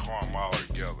karma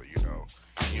altogether. You know,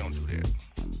 you don't do that.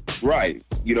 Right.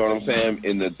 You know what I'm saying?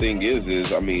 And the thing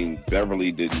is, I mean,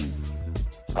 Beverly,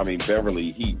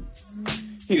 he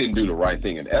didn't do the right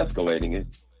thing in escalating it,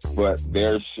 but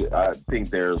I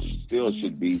think there still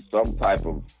should be some type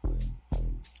of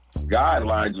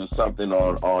guidelines or something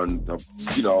on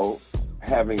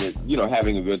having a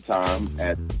good time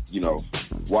at,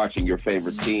 watching your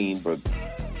favorite team, but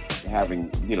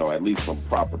having, at least some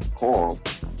proper decorum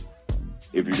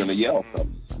if you're going to yell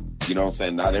something. You know what I'm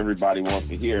saying? Not everybody wants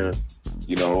to hear,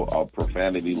 a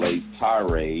profanity-laced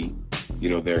tirade.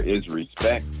 There is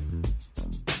respect.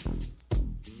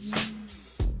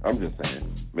 I'm just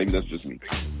saying. Maybe that's just me.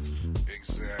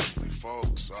 Exactly,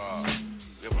 folks. We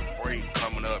have a break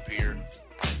coming up here.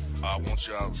 I want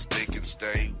y'all to stick and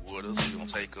stay with us. We're going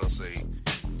to take us a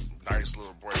nice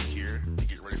little break here to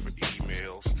get ready for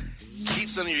emails. Keep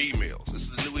sending your emails. This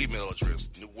is the new email address,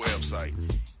 new website.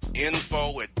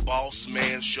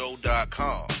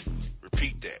 info@bossmanshow.com.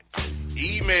 Repeat that.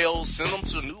 Emails, send them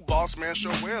to the new Boss Man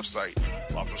Show website,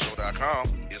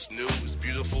 bossmanshow.com. It's new, it's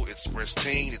beautiful, it's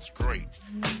pristine, it's great.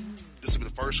 This will be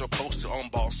the first show posted on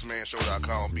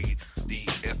bossmanshow.com. Be the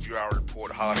FUI Report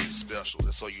Holiday Special.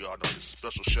 Just so you all know, this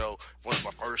special show. It's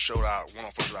my first show that I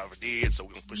ever did, so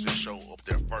we're going to push this show up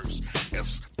there first.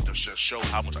 As to show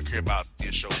how much I care about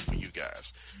this show for you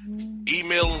guys.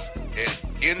 Emails at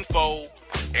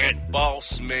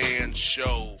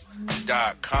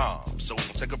info@bossmanshow.com. So we're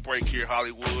going to take a break here,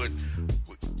 Hollywood.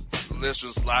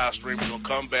 Listeners, live stream. We're going to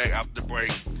come back after the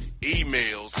break.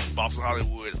 Emails, Boston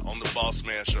Hollywood on the Boss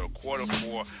Man Show.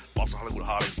 Q4 Boston Hollywood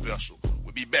Holiday Special.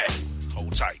 We'll be back.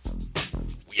 Hold tight.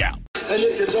 We out. And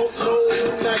if you don't know,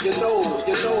 now you know.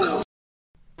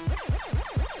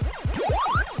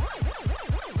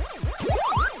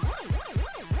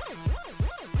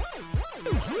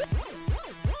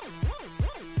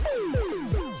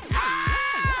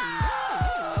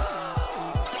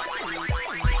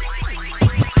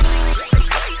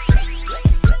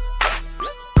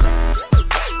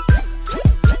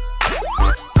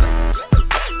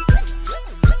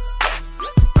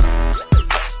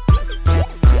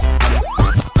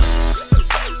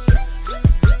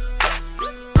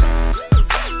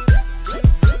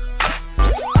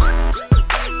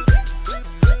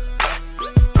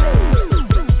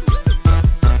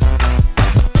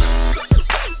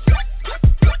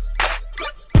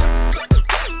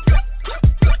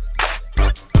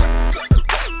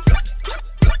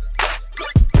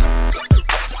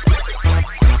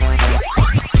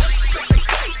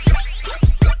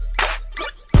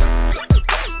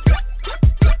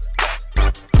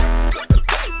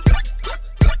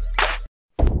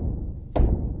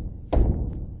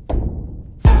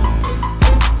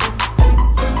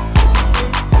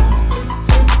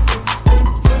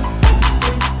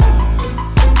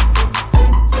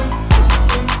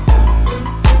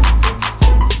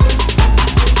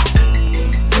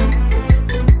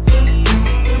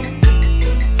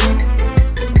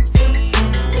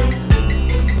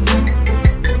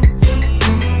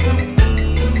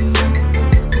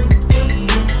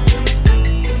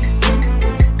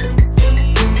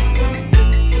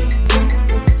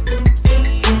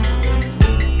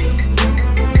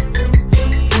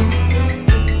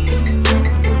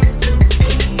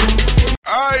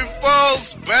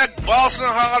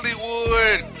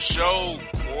 Hollywood Show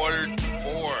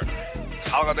Q4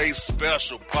 Holiday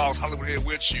Special. Boss Hollywood here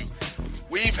with you.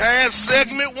 We've had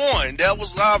segment 1. That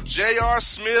was live J.R.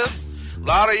 Smith, a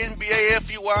lot of NBA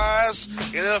FUIs,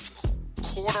 NF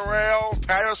Corderell,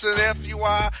 Patterson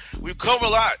FUI. We've covered a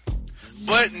lot.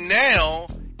 But now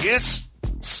it's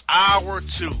hour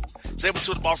 2. Segment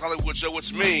 2 of the Boss Hollywood Show,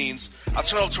 which means I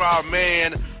turn over to our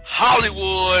man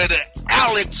Hollywood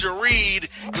Alec to read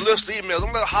your list of emails. I'm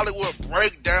going to let Hollywood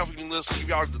break down for you list, give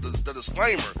y'all the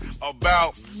disclaimer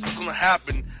about what's going to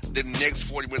happen the next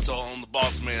 40 minutes on the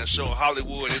Boss Man Show.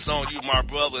 Hollywood, it's on you, my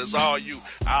brother. It's all you.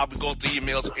 I'll be going through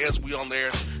emails as we on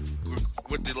there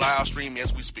with the live stream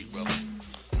as we speak, brother.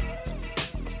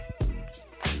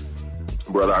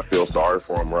 Brother, I feel sorry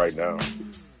for him right now.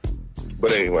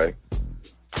 But anyway,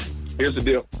 here's the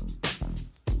deal.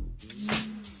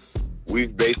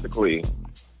 We've basically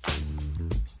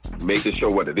made the show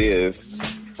what it is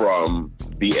from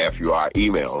the FUI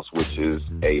emails, which is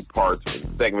a part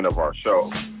and segment of our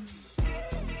show,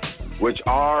 which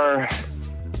are,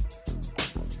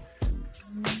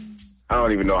 I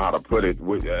don't even know how to put it.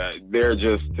 They're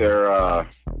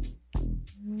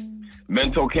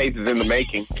mental cases in the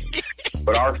making.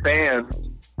 But our fans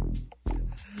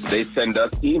they send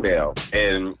us email,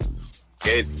 and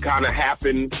it kind of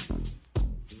happened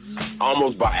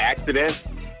almost by accident.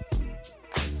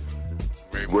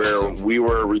 Where we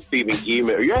were receiving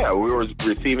email, we were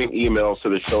receiving emails to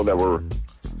the show that were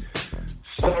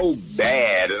so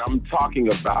bad, and I'm talking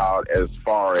about as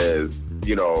far as,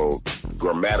 you know,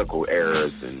 grammatical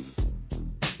errors and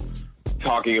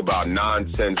talking about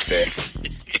nonsense that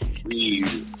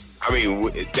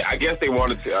I guess they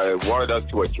wanted us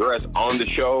to address on the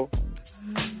show.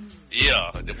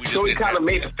 Yeah. So we kind of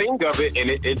made a thing of it, and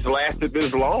it's lasted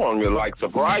this long. And, like,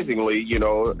 surprisingly, you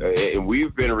know, and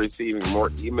we've been receiving more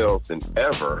emails than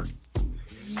ever,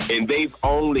 and they've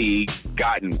only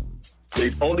gotten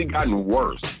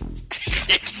worse.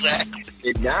 Exactly.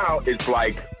 And now it's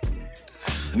like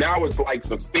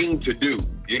the thing to do.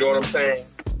 You know what I'm saying?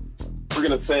 We're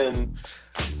gonna send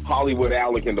Hollywood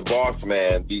Alec and the Boss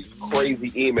Man these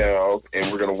crazy emails,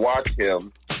 and we're gonna watch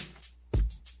him.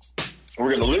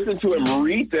 We're going to listen to him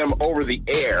read them over the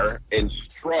air and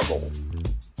struggle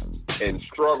to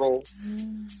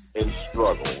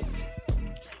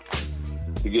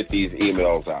get these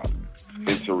emails out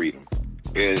and to read them.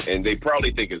 And they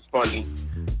probably think it's funny.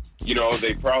 You know,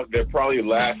 they're probably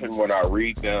laughing when I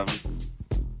read them.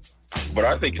 But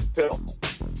I think it's pitiful.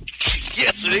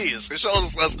 Yes, it is. It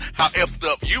shows us how effed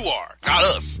up you are, not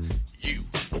us. You.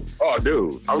 Oh,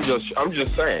 dude, I'm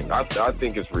just saying. I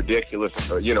think it's ridiculous,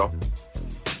 you know.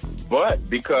 But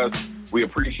because we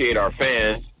appreciate our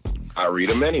fans, I read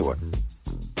them anyway.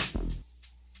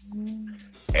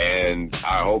 And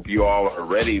I hope you all are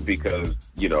ready because,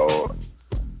 you know,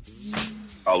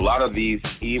 a lot of these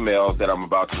emails that I'm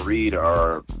about to read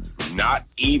are not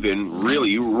even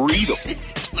really readable.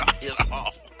 Not at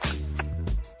all.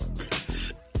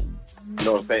 You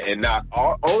know what I'm saying? And not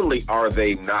only are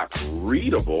they not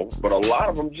readable, but a lot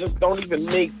of them just don't even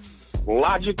make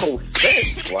logical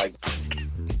sense. Like,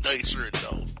 they sure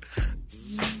don't.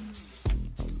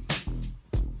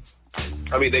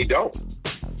 I mean, they don't.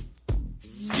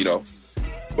 You know,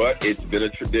 but it's been a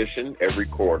tradition every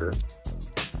quarter.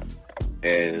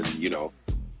 And, you know,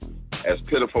 as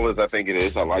pitiful as I think it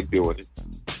is, I like doing it.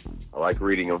 I like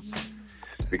reading them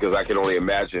because I can only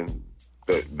imagine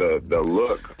the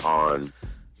look on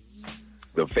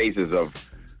the faces of,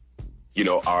 you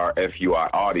know, our FUI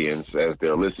audience as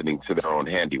they're listening to their own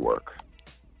handiwork.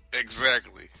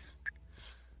 Exactly.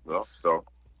 Well, so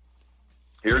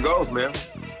here it goes, man.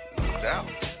 No doubt.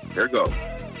 Here it goes.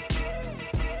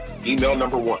 Email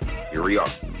number 1. Here we are.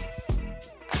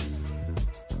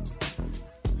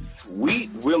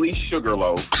 Sweet Willie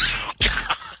Sugarloaf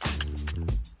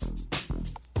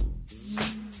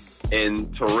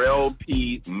and Terrell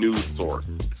P. News Source.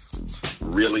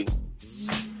 Really?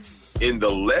 In the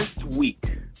last week,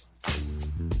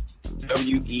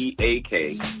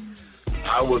 WEAK,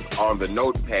 I was on the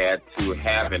notepad to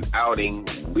have an outing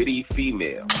witty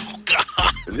female. Oh,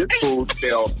 God. This fool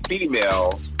spelled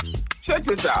female. Check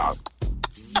this out.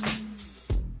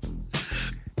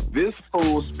 This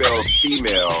fool spelled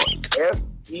female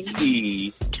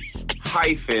FEE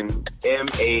hyphen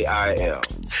MAIL.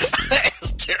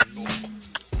 That's terrible.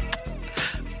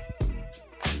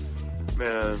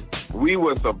 Man, we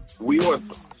was supposed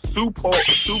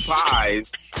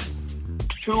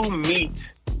to meet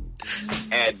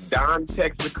at Don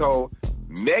Texaco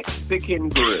Mexican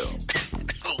Grill.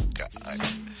 Oh, God.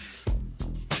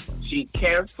 She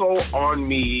canceled on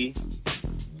me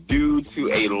due to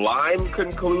a lime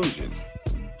conclusion.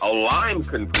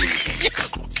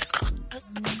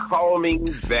 Claiming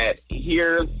that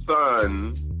her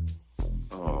son,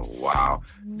 oh wow,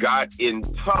 got in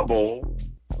trouble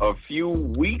a few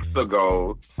weeks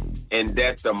ago, and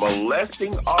that the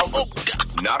molesting officer,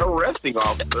 not arresting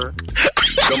officer,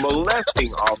 the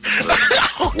molesting officer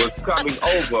was coming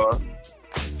over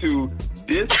to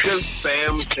discuss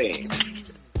Sam thing.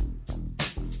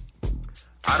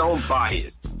 I don't buy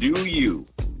it. Do you?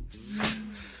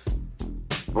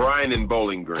 Brian in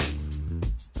Bowling Green.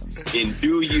 And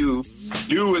do you?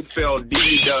 Do is spelled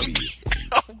D-U-W.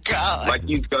 Oh, God.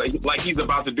 Like he's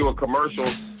about to do a commercial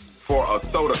for a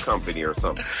soda company or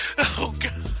something. Oh,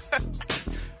 God.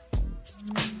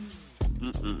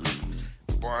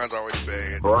 Brian's already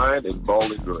bad. Brian in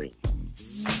Bowling Green.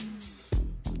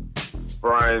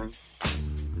 Brian,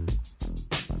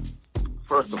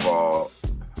 first of all,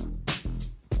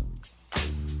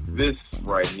 this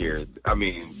right here, I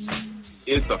mean,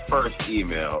 it's the first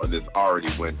email and this already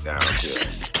went downhill.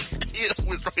 It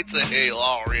went right to hell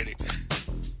already.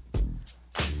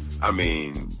 I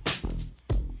mean,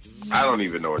 I don't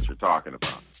even know what you're talking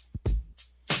about.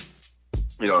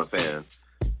 You know what I'm saying?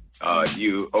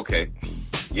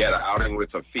 You had an outing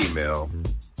with a female,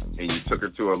 and you took her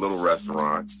to a little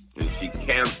restaurant, and she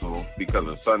canceled because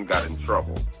her son got in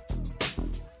trouble.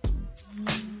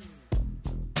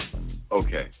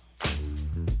 Okay.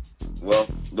 Well,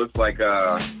 looks like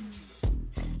the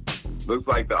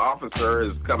officer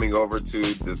is coming over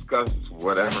to discuss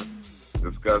whatever.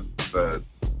 Discuss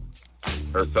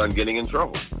her son getting in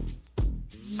trouble.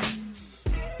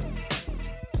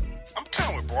 I'm kind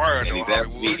of with Brian, though,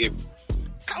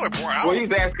 Hollywood.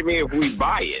 He's asking me if we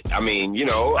buy it. I mean,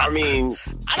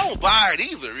 I don't buy it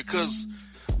either because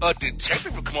a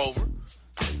detective would come over,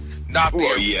 not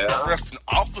the arresting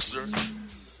officer.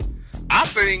 I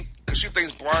think, because she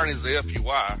thinks Brian is the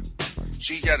FUI,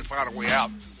 she had to find a way out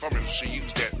from him. She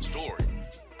used that story.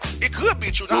 It could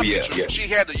be true, not be true. Yeah. She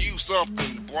had to use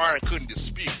something Brian couldn't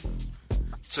dispute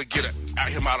to get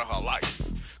him out of her life.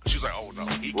 She's like, oh no,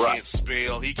 he can't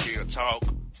spell, he can't talk.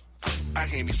 I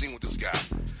can't be seen with this guy.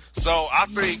 So I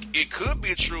think it could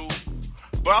be true,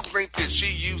 but I think that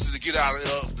she used it to get out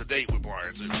of the date with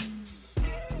Brian too.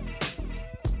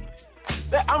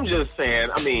 I'm just saying.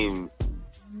 I mean,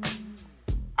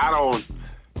 I don't.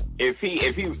 If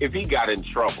he got in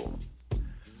trouble,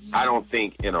 I don't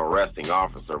think an arresting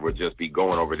officer would just be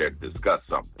going over there to discuss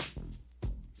something.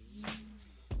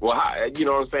 Well, you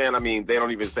know what I'm saying? I mean, they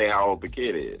don't even say how old the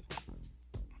kid is.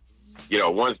 You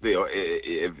know,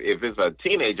 if it's a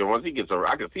teenager, once he gets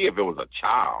I can see if it was a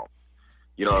child.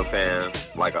 You know what I'm saying?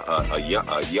 Like a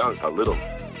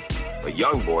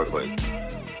young boy, but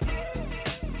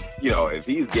you know, if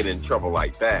he's getting in trouble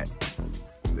like that,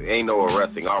 there ain't no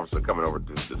arresting officer coming over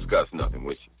to discuss nothing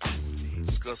with you. He's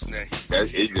discussing that.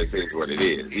 It just is what it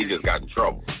is. He just got in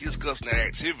trouble. He's discussing that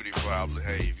activity probably.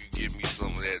 Hey, if you give me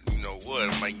some of that, you know what,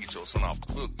 I might get your son off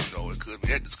the hook. You know, it could be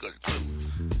that discussion too.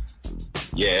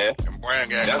 Yeah, and Brian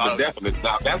got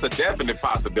that's a definite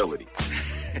possibility.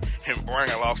 And Brian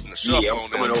got lost in the shuffle. Yeah,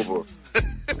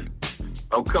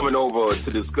 I'm coming over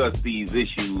to discuss these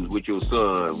issues with your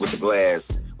son with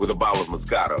a bottle of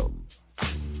Moscato.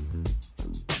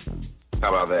 How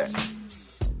about that?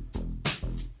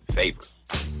 Favors.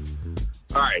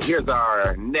 All right, here's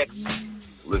our next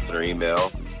listener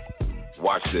email.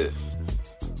 Watch this.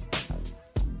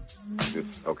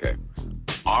 Okay.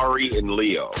 Ari and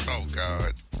Leo. Oh,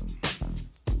 God.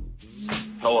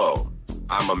 Hello,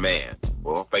 I'm a man.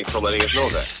 Well, thanks for letting us know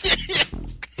that.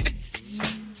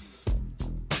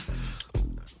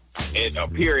 And a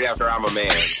period after I'm a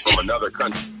man from another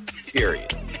country.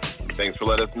 Period. Thanks for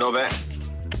letting us know that.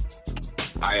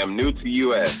 I am new to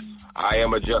U.S. I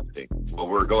am adjusting, but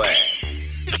we're glad.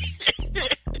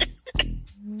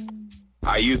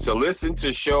 I used to listen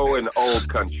to show in old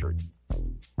country.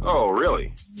 Oh,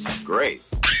 really? Great.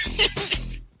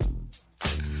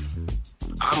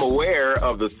 I'm aware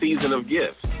of the season of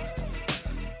gifts.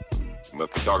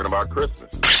 Must be talking about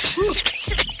Christmas.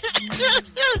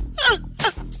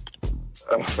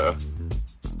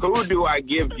 Who do I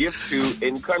give gifts to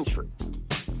in country?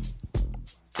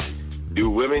 Do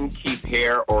women keep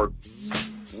hair or...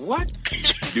 What?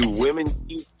 Do women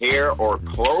keep hair or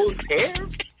clothes hair?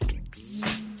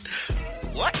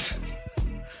 What?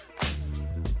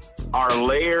 Are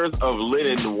layers of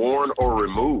linen worn or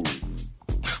removed?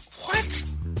 What?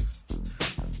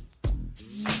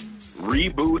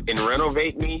 Reboot and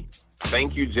renovate me?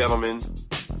 Thank you, gentlemen.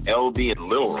 LB in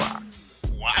Little Rock.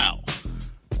 Wow.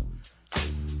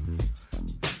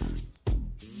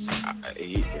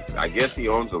 I guess he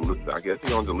owns a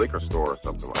liquor store or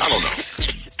something. I don't know.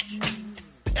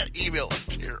 That email is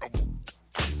terrible.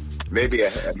 Maybe a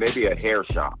hair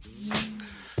shop.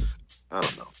 I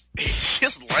don't know.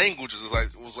 His language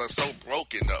was so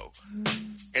broken though,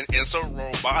 and so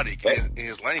robotic in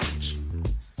his language.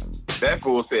 That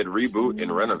fool said reboot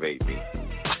and renovate me.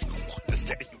 What is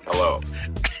that? Hello.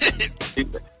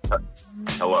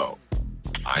 Hello.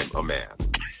 I'm a man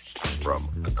from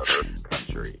another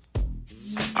country.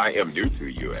 I am new to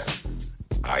U.S.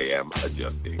 I am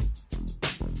adjusting.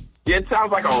 Yeah, it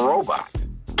sounds like a robot.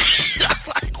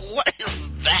 Like, what is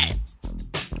that?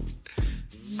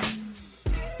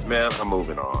 Man, I'm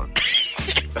moving on.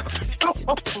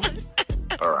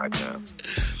 All right, man.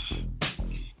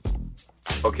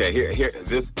 Okay, here,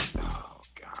 this. Oh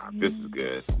God, this is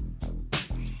good.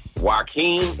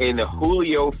 Joaquin and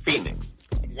Julio Phoenix.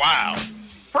 Wow.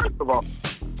 First of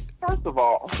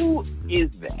all, who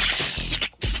is that?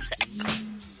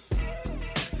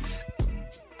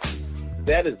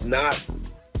 That is not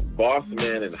Boss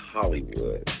Man in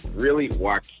Hollywood. Really,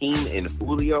 Joaquin and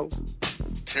Julio?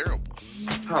 Terrible.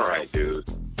 All right, dude.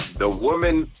 The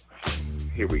woman.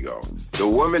 Here we go. The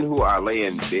woman who I lay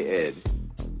in bed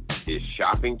is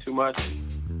shopping too much.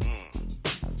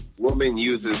 Woman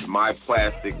uses my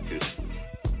plastic tissue.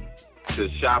 to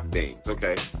shop things.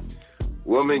 Okay.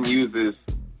 Woman uses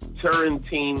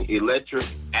Turrentine electric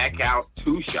account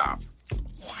to shop.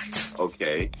 What?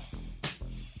 Okay.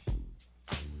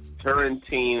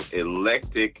 Turrentine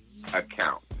electric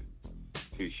account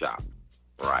to shop.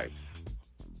 Right.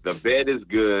 The bed is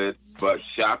good, but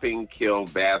shopping kill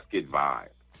basket vibe.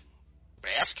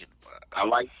 Basket vibe. I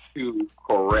like to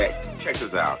correct. Check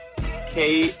this out.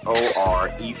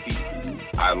 KORECT.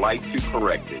 I like to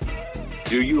correct it.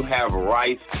 Do you have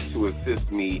rice to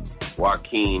assist me,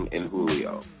 Joaquin and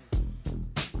Julio?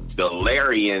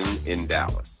 Delarian in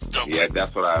Dallas. Yeah,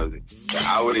 that's what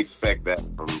I would expect that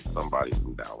from somebody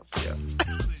from Dallas. Yeah.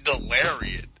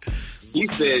 Delarian. He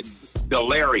said,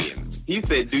 Delarian. He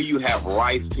said, do you have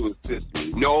rice to assist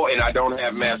me? No, and I don't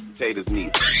have mashed potatoes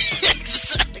neither.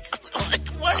 Like,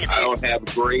 what? I don't have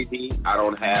gravy. I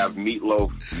don't have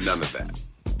meatloaf. None of that.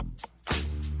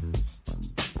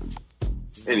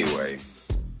 Anyway,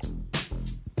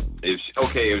 if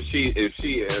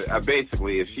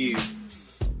she's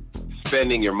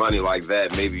spending your money like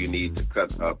that, maybe you need to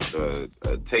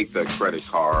take the credit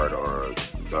card or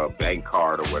the bank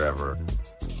card or whatever,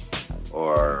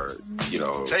 or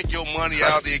take your money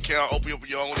out of the account, open up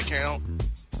your own account,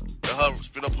 let her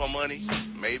spend up her money,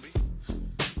 maybe.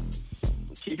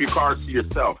 Keep your cards to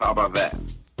yourself. How about that?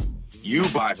 You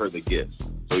buy her the gifts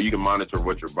so you can monitor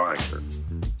what you're buying her.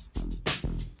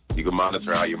 You can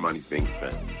monitor how your money's being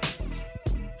spent.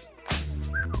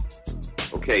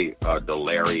 Okay,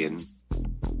 Delarian.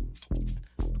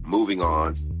 Moving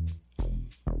on.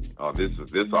 Oh, this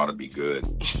ought to be good.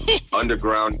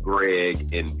 Underground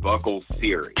Greg in Buckle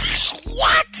Siri.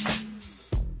 What?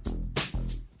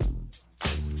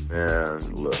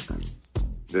 And look,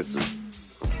 this is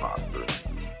preposterous.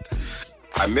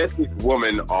 I met this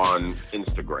woman on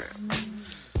Instagram.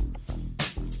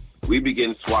 We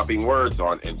begin swapping words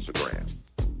on Instagram.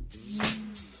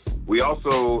 We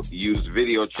also use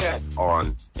video chat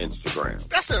on Instagram.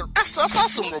 That's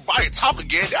some robotic talk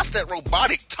again. That's that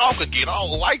robotic talk again. I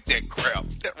don't like that crap.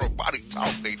 That robotic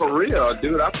talk. For real,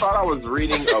 dude. I thought I was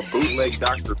reading a bootleg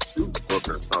Dr. Seuss book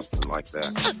or something like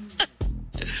that.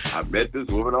 I met this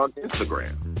woman on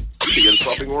Instagram. We begin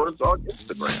swapping words on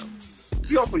Instagram.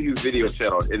 We also use video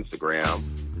chat on Instagram.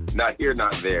 Not here,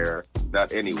 not there,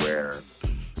 not anywhere.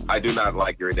 I do not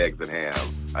like your eggs and ham.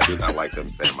 I do not like them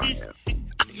in my ham.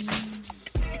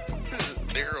 This is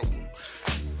terrible.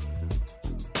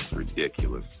 It's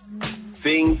ridiculous.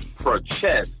 Things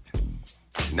progressed,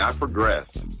 not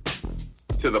progressed,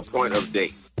 to the point of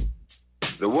date.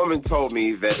 The woman told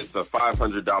me that it's a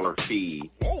 $500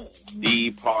 fee.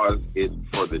 Deposit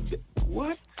for the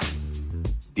what?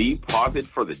 Deposit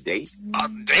for the date? A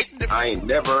date? I ain't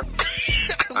never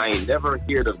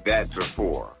heard of that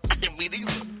before. Me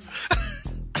neither.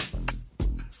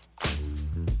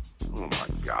 Oh my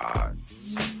God.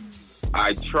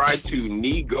 I tried to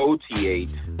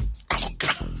negotiate. Oh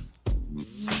God.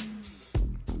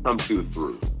 Come to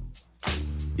through.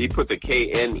 He put the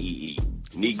KNEE.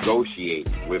 Negotiate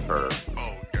with her.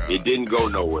 Oh God. It didn't go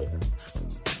nowhere.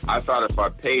 I thought if I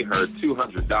pay her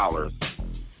 $200,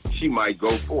 she might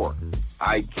go for it.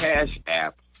 I cash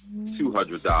app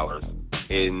 $200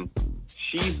 and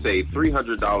she say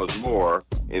 $300 more,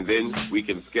 and then we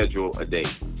can schedule a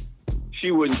date. She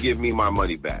wouldn't give me my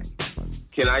money back.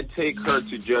 Can I take her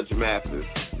to Judge Mathis?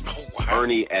 Oh, wow.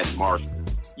 Ernie at Marshall.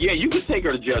 Yeah, you can take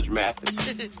her to Judge Mathis.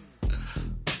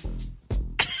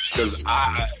 Because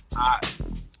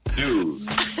dude,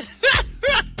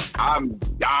 I'm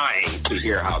dying to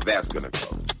hear how that's gonna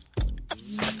go.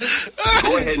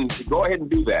 Go ahead and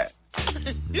do that.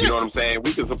 You know what I'm saying?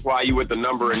 We can supply you with the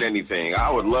number and anything.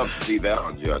 I would love to see that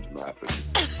on Judge Mathis.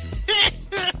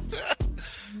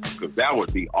 Because that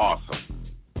would be awesome.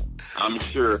 I'm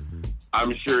sure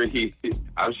he'd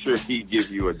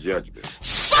give you a judgment.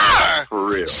 Sir! For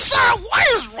real. Sir, what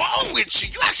is wrong with you?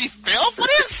 You actually fell for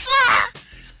this, sir?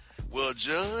 Well,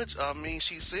 Judge,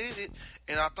 she said it,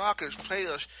 and I thought I could play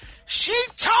her. She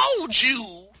told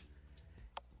you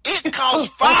it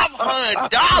cost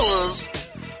 $500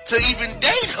 to even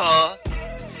date her,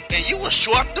 and you were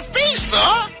short the fee,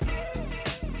 sir.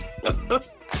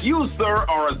 You, sir,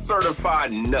 are a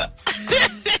certified nut.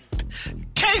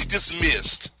 Case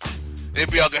dismissed.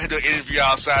 Maybe y'all gonna have to interview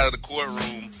outside of the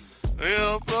courtroom.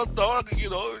 Yeah, I thought,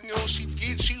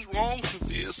 she's wrong for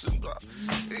this, and I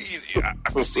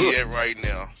can see that right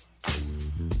now.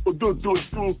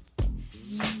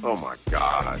 Oh my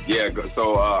God! Yeah,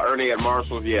 so Ernie at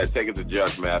Marshall's, take it to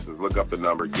Judge Mathis. Look up the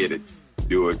number, get it,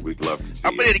 do it. We'd love to see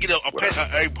I bet he get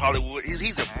he probably would.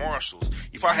 He's at Marshall's.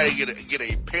 He probably had to get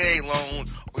a pay loan,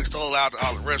 or he's still allowed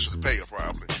all the rest of the pay,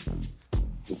 probably.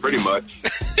 Pretty much.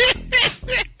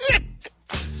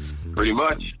 Pretty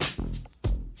much.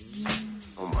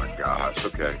 Oh my gosh.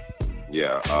 Okay.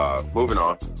 Yeah. Moving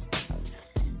on.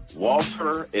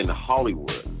 Walter in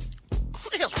Hollywood. Who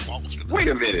the hell's Walter? Wait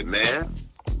a minute, man.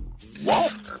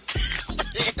 Walter. Who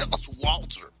the hell's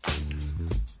Walter?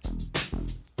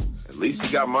 At least you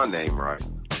got my name right.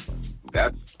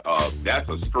 That's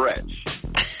a stretch.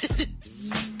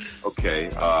 Okay.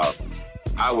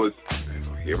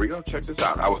 Here we go. Check this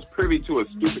out. I was privy to a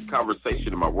stupid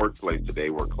conversation in my workplace today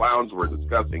where clowns were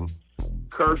discussing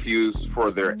curfews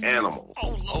for their animals.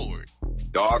 Oh, Lord.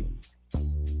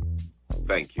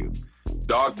 Thank you.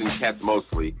 Dogs and cats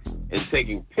mostly, and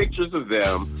taking pictures of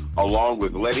them along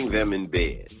with letting them in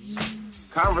bed.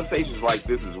 Conversations like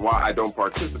this is why I don't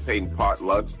participate in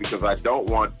potlucks, because I don't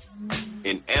want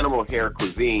an animal hair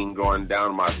cuisine going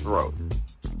down my throat.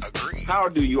 Agreed. How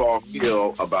do you all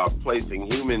feel about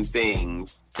placing human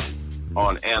things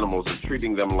on animals and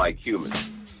treating them like humans?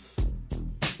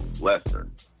 Lester.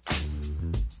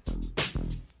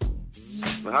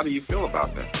 Well, how do you feel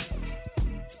about that?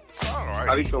 It's all right.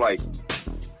 How do you feel like?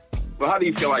 Well, how do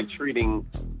you feel like treating?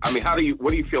 I mean,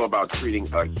 what do you feel about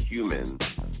treating a human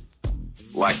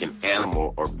like an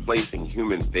animal, or placing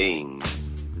human things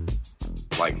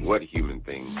like what human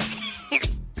things?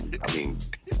 I mean,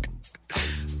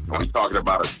 are we talking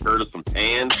about a shirt or some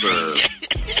pants, or?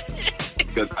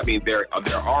 Because I mean, there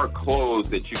are clothes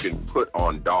that you can put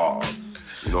on dogs.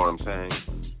 You know what I'm saying?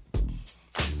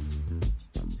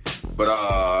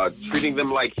 But treating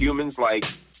them like humans, like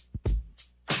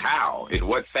how? In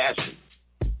what fashion?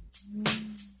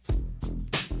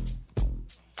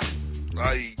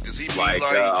 Like, does he mean like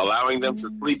allowing them to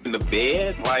sleep in the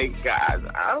bed? Like, guys,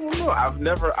 I don't know.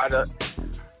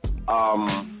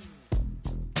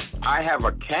 I have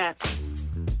a cat,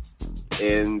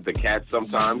 and the cat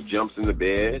sometimes jumps in the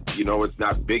bed. You know, it's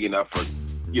not big enough for,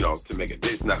 to make it.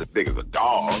 It's not as big as a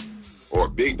dog or a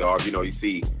big dog. You know, you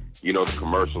see, the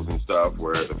commercials and stuff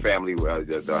where the family,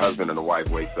 the husband and the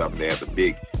wife wakes up and they have the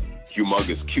big,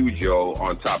 humongous Cujo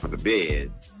on top of the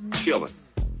bed, chilling.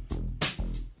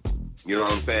 You know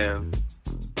what I'm saying?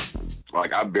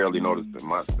 Like, I barely noticed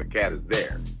that the cat is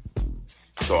there.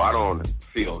 So I don't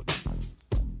feel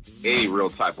any real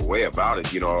type of way about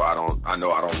it. I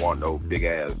know I don't want no big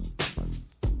ass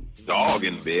dog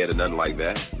in bed or nothing like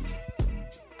that.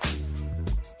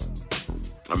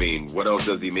 I mean, what else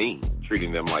does he mean?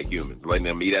 Treating them like humans, letting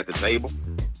them eat at the table?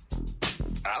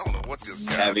 I don't know what this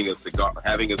guy... Having a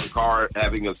cigar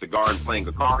and playing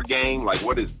a card game? Like,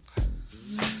 what is...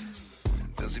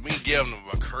 Does he mean giving them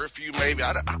a curfew, maybe?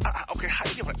 Okay, how do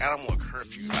you give an animal a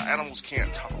curfew? Animals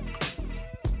can't talk.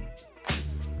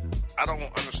 I don't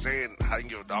understand how you can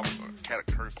give a dog or a cat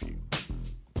a curfew.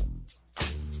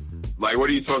 Like, what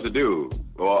are you supposed to do?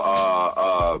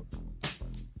 Well,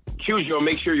 Cujo,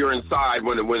 make sure you're inside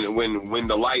when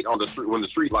the light on the street, when the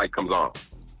street light comes on.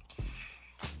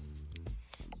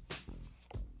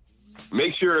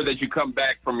 Make sure that you come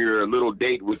back from your little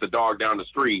date with the dog down the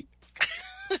street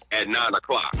at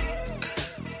 9:00.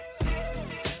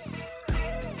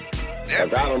 I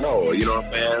don't know, you know what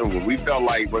I'm saying? When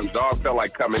the dog felt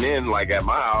like coming in, like at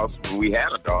my house, when we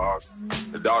had a dog,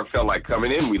 the dog felt like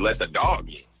coming in, we let the dog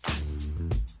in.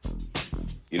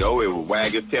 It would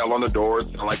wag his tail on the door, it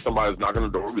sounded like somebody was knocking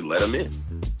on the door, we let him in.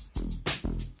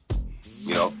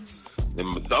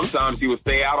 And sometimes he would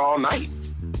stay out all night.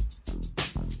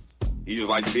 He just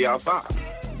liked to be outside.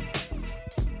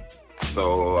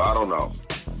 So, I don't know.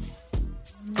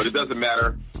 But it doesn't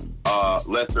matter,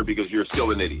 Lester, because you're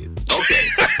still an idiot. Okay.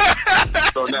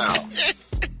 So now,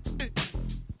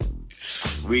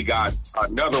 we got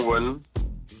another one.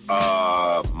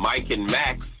 Mike and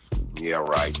Max. Yeah,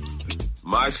 right.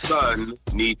 My son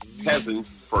needs peasants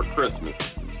for Christmas.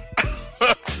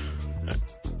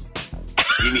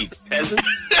 He needs peasants?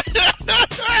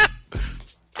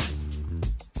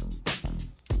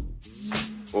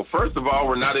 Well, first of all,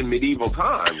 we're not in medieval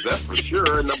times, that's for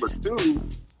sure. Number two,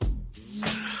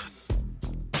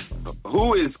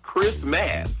 who is Chris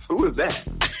Mass? Who is that?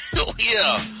 Oh,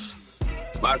 yeah.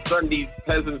 My son needs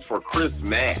peasants for Chris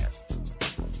Mass.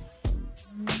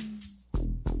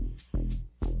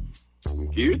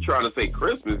 You're trying to say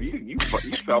Christmas. You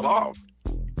fell off.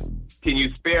 Can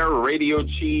you spare radio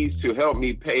cheese to help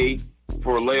me pay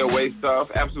for layaway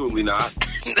stuff? Absolutely not.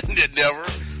 Never.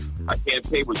 I can't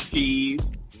pay with cheese.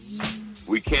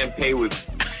 We can't pay with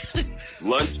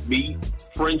lunch meat,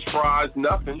 French fries,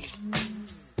 nothing.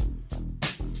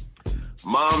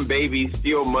 Mom, baby,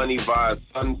 steal money via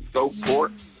Sun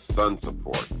support.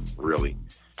 Really.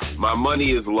 My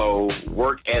money is low.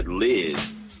 Work at Liz.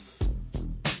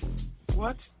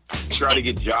 What? Try to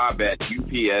get job at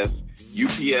UPS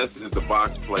UPS is the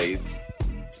box place.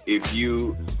 If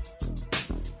you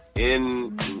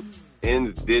didn't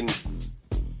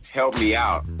help me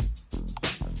out,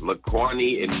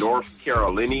 Laquani in North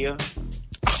Carolina.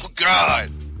 Oh,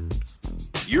 God.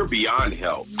 You're beyond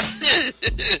help.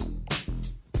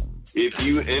 If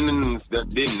you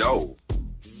didn't know,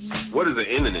 what is an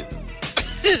incident?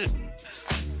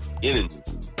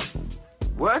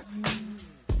 What?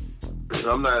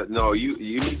 I'm not. No, you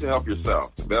need to help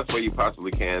yourself the best way you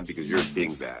possibly can because you're a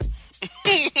dingbat.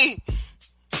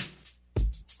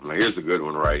 Now here's a good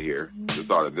one right here. This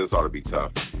ought to be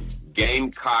tough.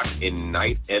 Gamecock in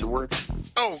Knight Edward.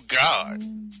 Oh, God.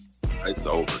 It's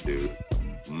over, dude.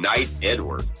 Knight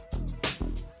Edward.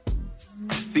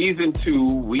 Season 2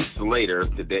 weeks later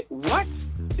today. What?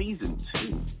 Season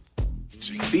 2?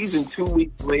 Jesus. Season 2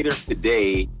 weeks later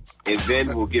today, and then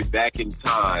we'll get back in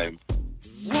time.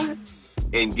 What?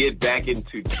 And get back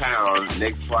into town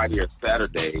next Friday or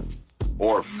Saturday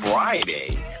or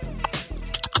Friday.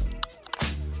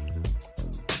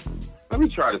 Let me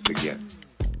try this again.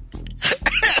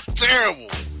 Terrible.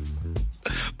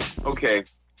 Okay.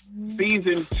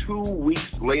 Season 2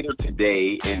 weeks later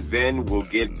today, and then we'll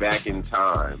get back in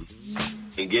time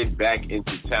and get back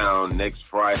into town next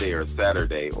Friday or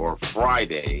Saturday or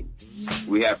Friday.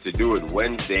 We have to do it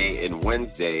Wednesday, and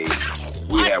Wednesday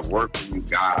we have work for you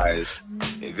guys,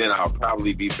 and then I'll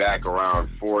probably be back around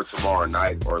 4 tomorrow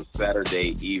night or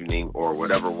Saturday evening or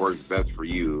whatever works best for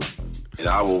you, and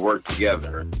I will work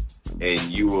together, and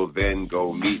you will then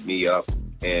go meet me up,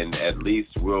 and at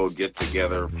least we'll get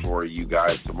together for you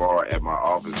guys tomorrow at my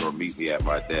office or meet me at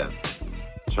my desk.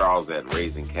 Charles at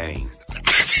Raising Cane's.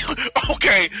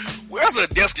 Okay, where's a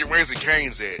desk at Raising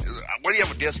Cane's at? Where do you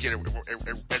have a desk at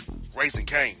Raising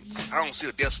Cane's? I don't see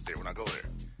a desk there when I go there.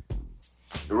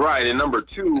 Right, and number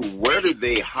 2, where do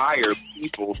they hire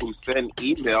people who send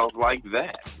emails like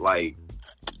that? Like,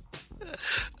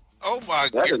 oh my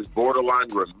God, that is borderline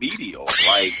remedial.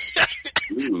 Like,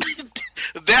 dude,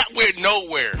 that went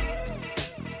nowhere.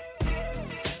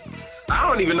 I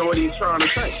don't even know what he's trying to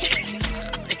say.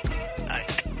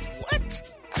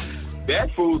 What?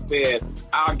 That fool said,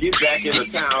 I'll get back into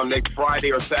town next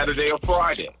Friday or Saturday or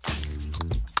Friday.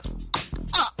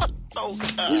 Oh,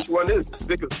 God. Which one is it?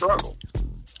 Pick a struggle.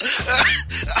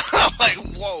 I'm like,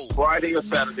 whoa. Friday or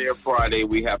Saturday or Friday,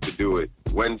 we have to do it.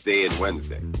 Wednesday and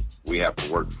Wednesday, we have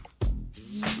to work.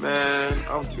 Man,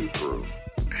 I'm too through.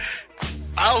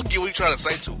 I don't get what you're trying to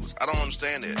say to us. I don't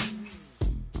understand that.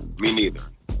 Me neither.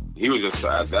 He was just,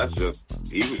 I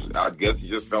guess he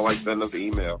just felt like sending us an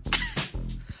email.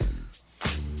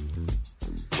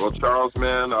 Well, Charles,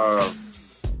 man, I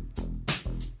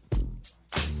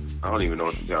don't even know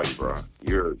what to tell you, bro.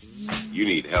 You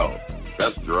need help.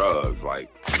 That's drugs.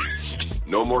 Like,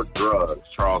 no more drugs.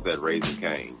 Charles at Raising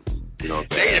Cane's. You know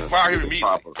what I'm saying? They didn't fire him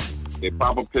immediately. They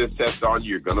pop a piss test on you.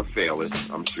 You're gonna fail it,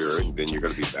 I'm sure. And then you're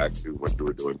gonna be back to what you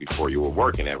were doing before you were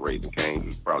working at Raising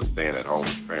Cane's. You're probably staying at home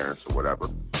with your parents or whatever,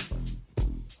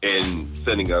 and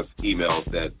sending us emails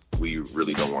that we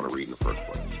really don't want to read in the first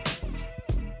place.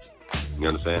 You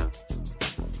understand?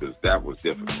 Because that was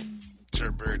difficult.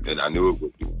 Sure, bird. And I knew it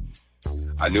would be.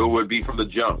 I knew it would be from the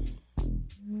jump.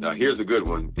 Now, here's a good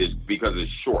one. It's because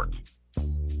it's short.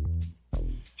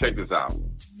 Check this out.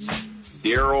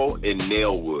 Daryl in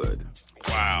Nailwood.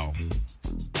 Wow.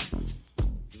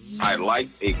 I like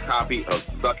a copy of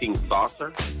Sucking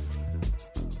Saucer.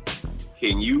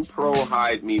 Can you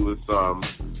pro-hide me with some?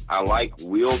 I like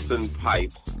Wilson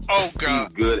Pipes. Oh,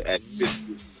 God.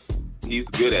 He's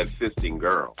good at fisting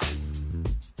girls.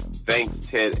 Thanks,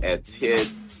 Ted at Ted.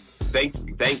 Thanks,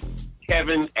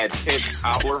 Kevin at Ted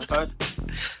Cobbler Hut.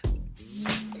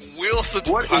 Wilson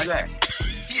What Pipe. is that?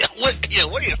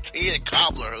 What is Ted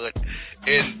Cobbler Hut?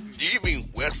 And do you mean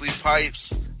Wesley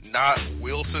Pipes, not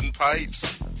Wilson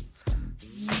Pipes?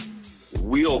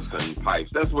 Wilson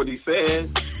Pipes. That's what he said.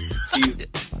 He's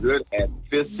good at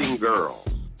fisting girls.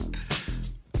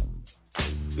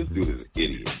 This dude is an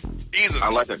idiot. I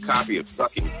like a copy of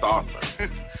Sucking Saucer.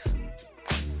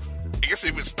 I guess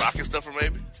he was stocking stuffer,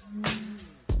 maybe.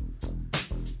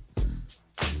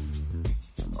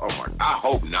 Oh my! I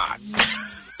hope not.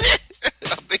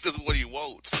 I think that's what he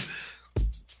wants.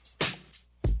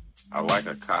 I like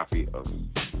a copy of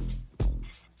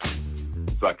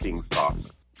Sucking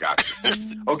Saucer. Gotcha.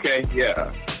 Okay,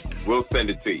 yeah. We'll send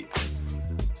it to you.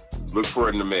 Look for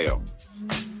it in the mail.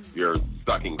 Your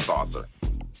Sucking Saucer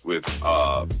with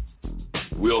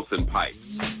Wilson Pipes,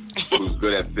 who's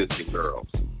good at fisting girls.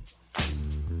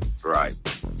 Right.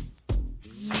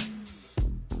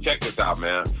 Check this out,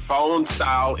 man. Phone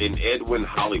Style in Edwin,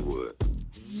 Hollywood.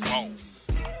 Whoa.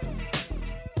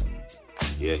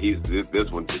 Yeah, this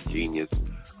one's a genius.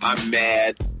 I'm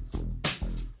mad.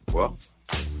 Well,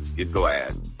 get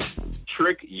glad.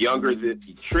 Trick younger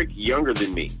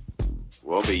than me.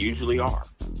 Well, they usually are.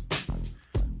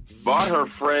 Bought her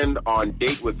friend on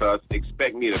date with us.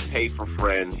 Expect me to pay for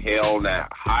friend. Hell now.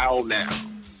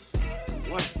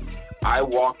 What? I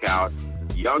walk out.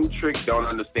 Young trick don't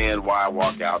understand why I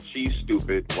walk out. She's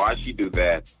stupid. Why she do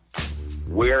that?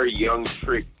 Where young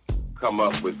trick come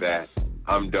up with that?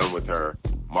 I'm done with her.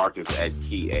 Marcus at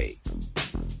Key A.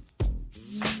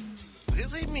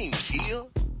 Does he mean Kia?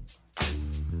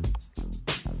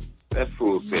 That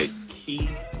fool said Key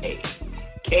A.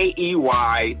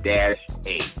 KEY-A.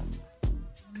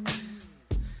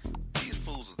 These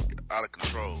fools are out of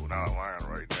control and out of line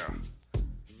right now.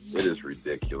 It is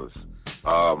ridiculous.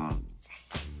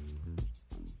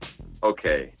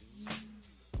 Okay.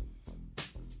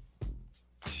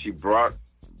 She brought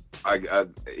the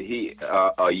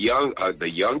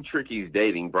young trick he's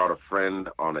dating brought a friend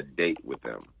on a date with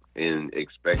him and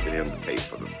expected him to pay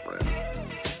for the friend.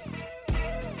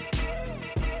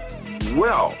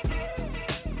 Well,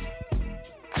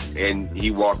 and he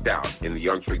walked out, and the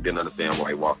young trick didn't understand why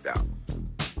he walked out.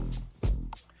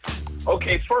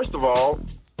 Okay, first of all,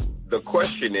 the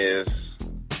question is,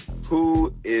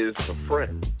 who is the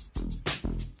friend?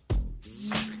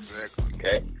 Exactly.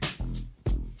 Okay.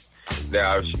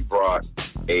 Now, she brought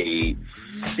a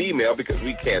female, because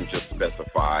we can't just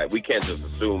specify, we can't just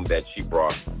assume that she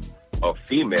brought a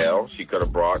female. She could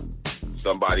have brought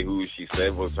somebody who she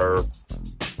said was her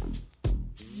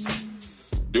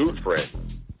dude friend.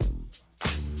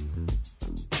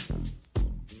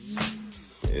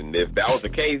 And if that was the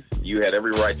case, you had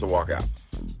every right to walk out.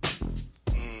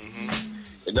 Mm-hmm.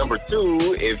 And number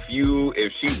two, if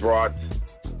she brought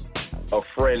a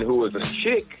friend who was a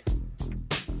chick,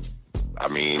 I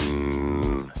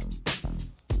mean,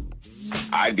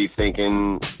 I'd be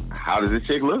thinking, how does this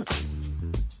chick look?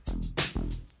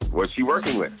 What's she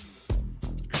working with?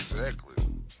 Exactly.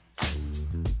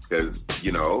 Because,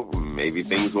 maybe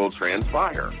things will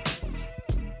transpire.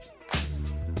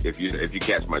 If you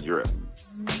catch my drift.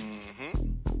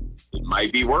 Mm-hmm. It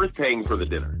might be worth paying for the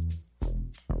dinner.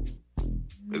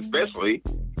 Especially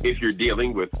if you're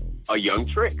dealing with a young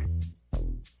trick.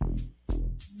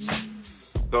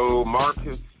 So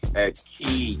Marcus at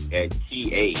Kia,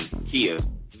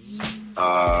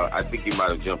 I think you might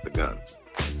have jumped the gun.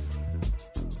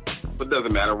 But it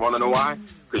doesn't matter. Want to know why?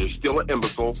 Because you're still an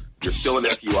imbecile, you're still an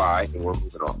FUI, and we're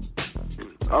moving on.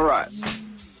 All right.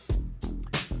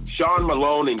 Sean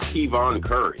Malone and Kevon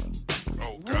Curry.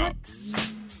 Oh, God.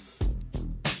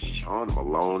 Sean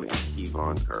Malone and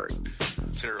Kevon Curry.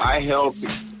 Terrible.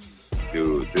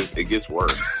 Dude, it gets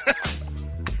worse.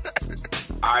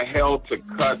 I held to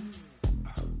cut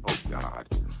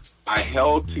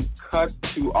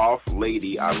to off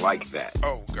lady. I like that.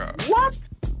 Oh, God. What?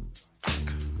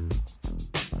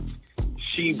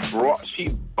 She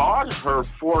bought her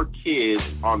 4 kids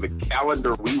on the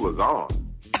calendar we was on.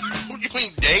 What do you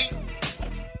mean, date?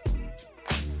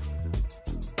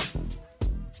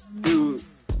 Dude,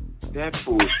 that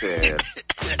fool said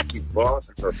she bought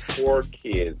her 4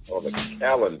 kids on the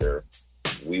calendar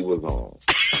we was on.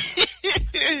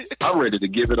 I'm ready to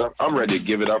give it up. I'm ready to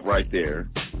give it up right there.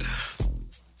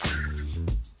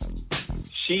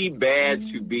 She bad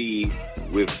to be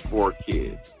with 4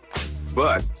 kids,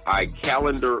 but I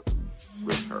calendar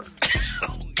with her.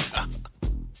 Oh, God.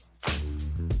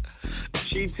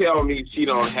 She tell me she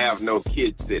don't have no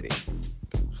kid sitting.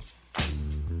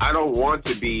 I don't want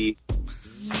to be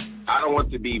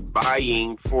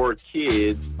buying 4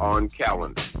 kids on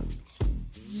calendar.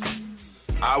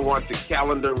 I want to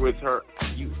calendar with her.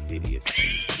 You idiot.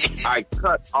 I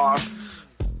cut off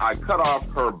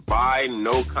her by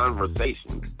no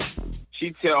conversation. She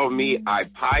tell me I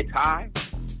pie tie.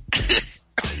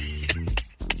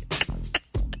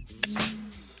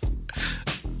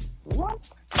 What?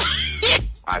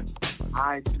 I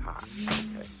pie tie.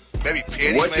 Okay. Maybe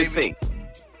petty, what maybe? You think?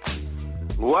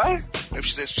 What? Maybe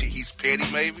she says he's petty,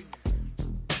 maybe?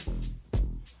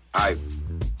 I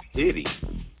pity.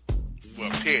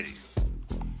 Well, petty.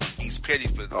 He's petty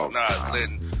for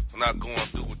not going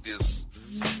through with this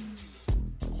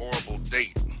horrible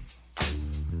date.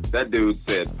 That dude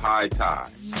said pie tie.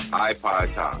 I pie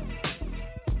tie.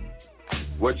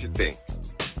 What you think?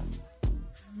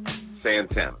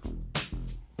 Santana.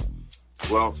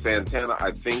 Well, Santana,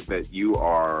 I think that you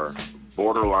are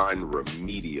borderline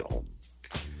remedial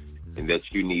and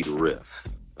that you need riff.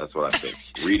 That's what I think.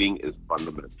 Reading is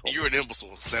fundamental. You're an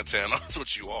imbecile, Santana. That's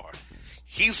what you are.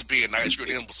 He's being nice. You're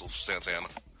an imbecile, Santana.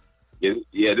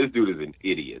 Yeah, this dude is an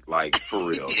idiot. Like, for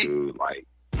real, dude. Like,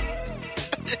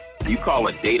 You call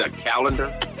a date a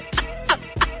calendar?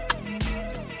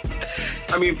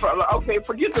 I mean, okay,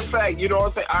 forget the fact, you know what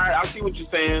I'm saying? All right, I see what you're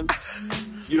saying.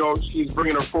 You know, she's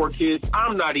bringing her 4 kids.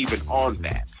 I'm not even on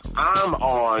that. I'm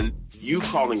on you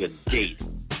calling a date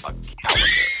a calendar.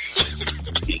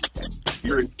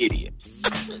 You're an idiot.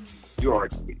 You are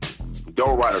an idiot.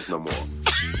 Don't write us no more.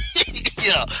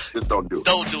 Yeah. Just don't do it.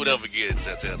 Don't do it ever again,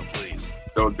 Santana, please.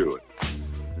 Don't do it.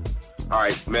 All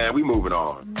right, man, we moving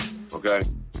on. Okay?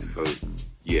 So,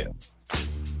 yeah.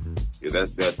 Yeah,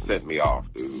 that sent me off,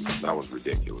 dude. That was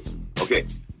ridiculous. Okay,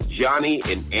 Johnny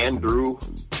and Andrew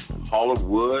Hall of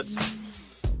Wood.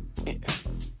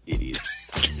 Idiot.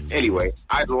 Anyway,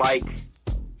 I'd like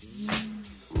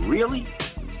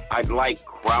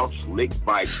Crouch licked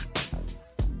by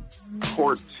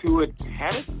Cortuit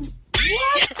Patterson.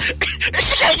 What?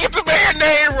 She can't get the man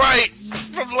name right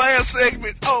from last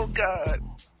segment. Oh, God.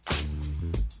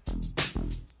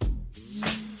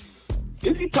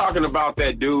 Is he talking about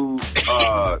that dude,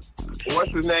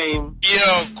 what's his name?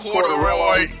 Yeah,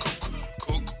 Cordero,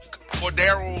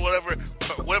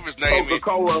 whatever his name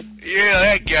Coca-Cola. is. Yeah,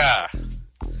 that guy.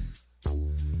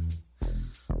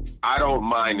 I don't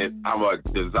mind it. I'm a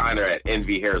designer at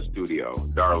Envy Hair Studio,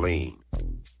 Darlene.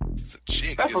 It's a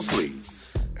chick. That's a please.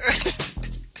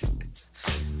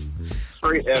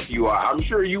 Straight FUI. I'm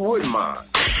sure you wouldn't mind.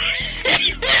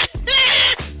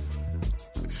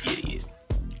 Idiot.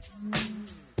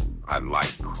 I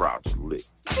like Crouch lick.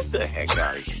 Get the heck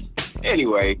out of here.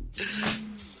 Anyway,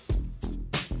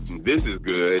 this is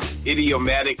good.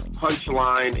 Idiomatic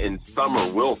punchline in Summer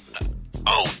Wilson.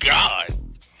 Oh, God.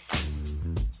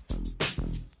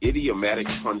 Idiomatic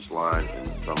punchline in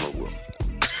Summer Wilson.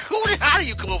 How do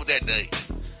you come up with that name?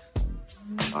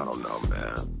 I don't know,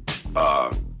 man.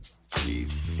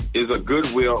 Geez. Is a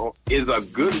Goodwill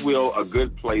a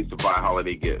good place to buy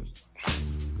holiday gifts?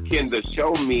 Can the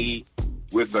show me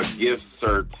with a gift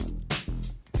cert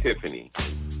Tiffany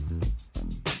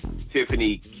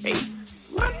case?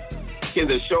 What? Can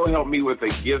the show help me with a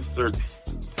gift cert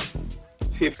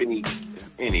Tiffany?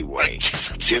 Anyway, gift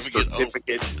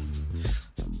certificate.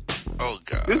 Oh,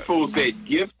 God. This fool said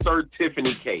gift cert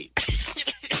Tiffany case.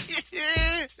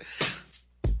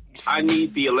 I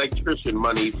need the electrician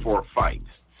money for a fight.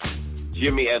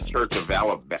 Jimmy at Church of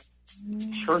Alabama.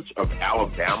 Church of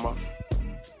Alabama?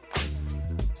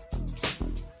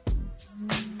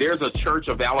 There's a Church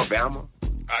of Alabama?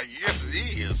 Yes, it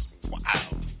is. Wow.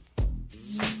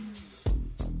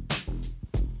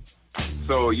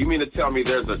 So you mean to tell me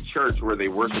there's a church where they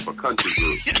worship a country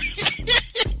group?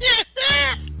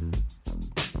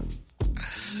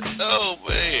 Oh,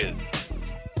 man.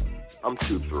 I'm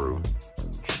too through.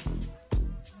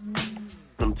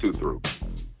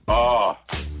 Oh,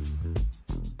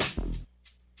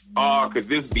 could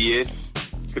this be it?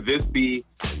 Could this be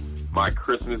my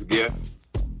Christmas gift?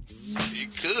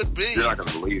 It could be. You're not going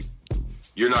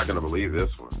to believe this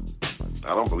one.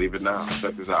 I don't believe it now.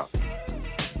 Check this out.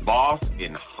 Boss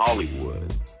in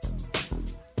Hollywood.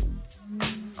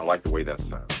 I like the way that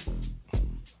sounds.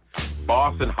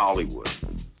 Boss in Hollywood.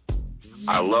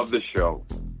 I love the show.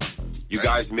 You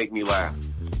guys make me laugh.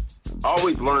 I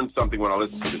always learn something when I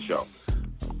listen to the show.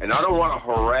 And I don't want to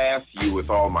harass you with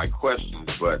all my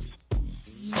questions, but...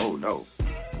 Oh, no.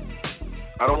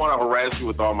 I don't want to harass you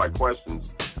with all my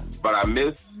questions, but I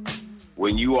miss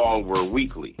when you all were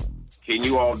weekly. Can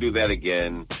you all do that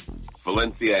again?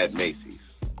 Valencia at Macy's.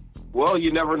 Well,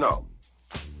 you never know.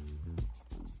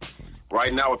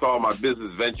 Right now, with all my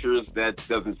business ventures, that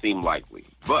doesn't seem likely.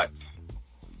 But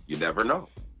you never know.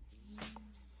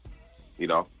 You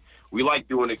know, we like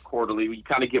doing it quarterly. We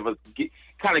kind of gives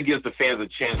the fans a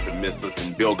chance to miss us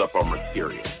and build up our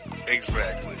material.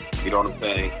 Exactly. You know what I'm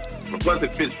saying? But plus,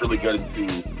 it fits really good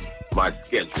into my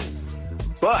schedule.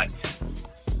 But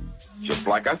just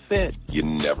like I said, you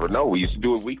never know. We used to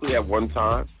do it weekly at one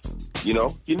time. You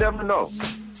know, you never know.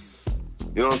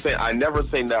 You know what I'm saying? I never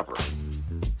say never.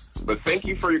 But thank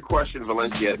you for your question,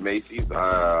 Valencia at Macy's.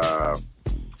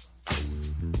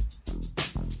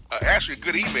 Actually, a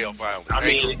good email finally. I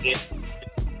mean,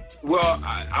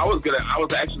 I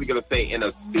was actually gonna say in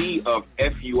a sea of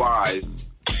FUIs,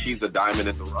 she's a diamond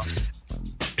in the rough.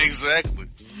 Exactly.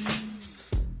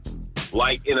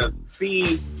 Like in a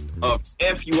sea of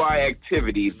FUI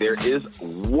activity, there is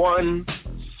one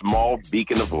small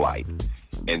beacon of light,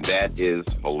 and that is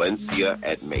Valencia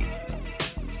at Macy's.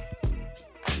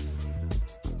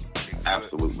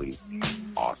 Absolutely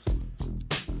awesome.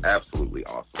 Absolutely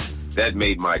awesome. That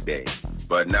made my day.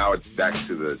 But now it's back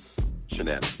to the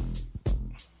shenanigans.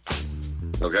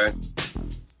 Okay?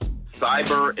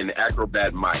 Cyber and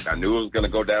Acrobat Mike. I knew it was going to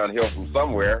go downhill from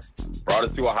somewhere. brought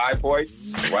us to a high point,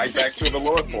 right back to the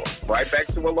low point, right back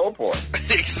to a low point.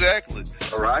 Exactly.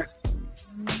 All right.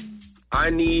 I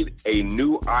need a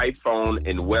new iPhone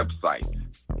and website.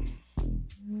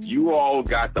 You all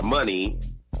got the money.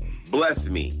 Bless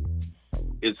me.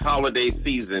 It's holiday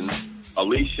season.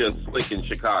 Alicia Slick in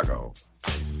Chicago.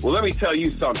 Well, let me tell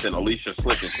you something, Alicia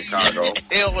Slick in Chicago.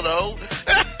 Hell no.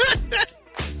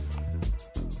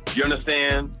 You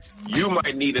understand? You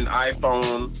might need an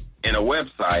iPhone and a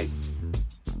website,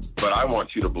 but I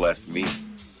want you to bless me.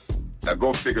 Now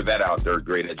go figure that out, third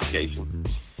grade education.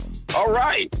 All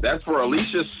right. That's for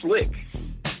Alicia Slick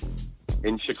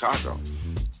in Chicago.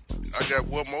 I got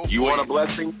one more. You want a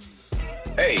blessing?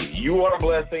 Hey, you want a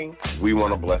blessing? We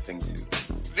want a blessing too.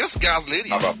 This guy's an idiot.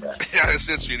 How about that? I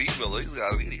sent you an email. This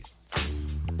guy's an idiot.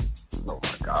 Oh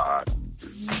my God.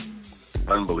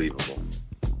 Unbelievable.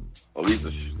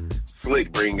 Alicia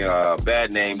Slick bring a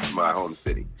bad name to my home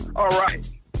city. All right.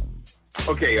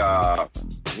 Okay,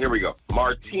 here we go.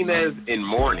 Martinez in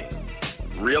morning.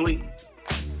 Really?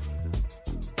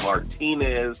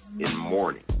 Martinez in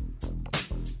morning.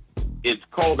 It's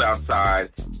cold outside.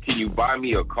 Can you buy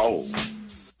me a cold?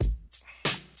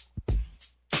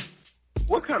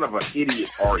 What kind of an idiot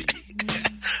are you?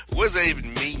 What does that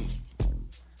even mean?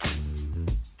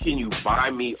 Can you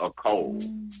buy me a cold?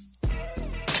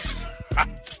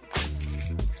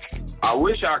 I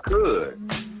wish I could.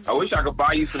 I wish I could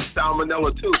buy you some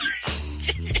salmonella too.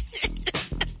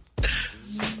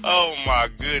 Oh my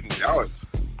goodness.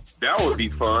 That would be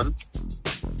fun.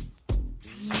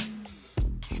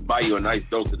 Buy you a nice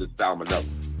dose of this salmonella.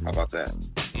 How about that?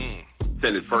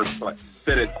 Send it first class.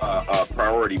 Send it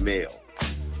priority mail.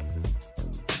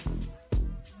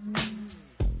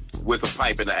 With a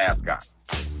pipe and an ascot.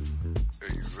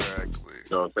 Exactly.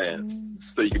 You know what I'm saying?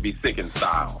 So you can be sick in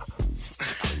style.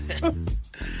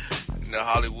 Now,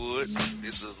 Hollywood,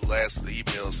 this is the last of the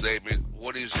email segment.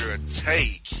 What is your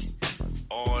take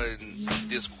on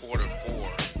this quarter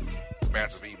 4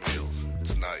 batch of emails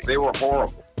tonight? They were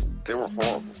horrible. They were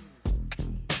horrible.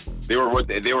 They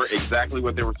were exactly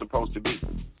what they were supposed to be.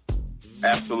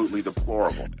 Absolutely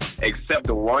deplorable. Except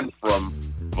the one from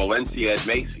Valencia at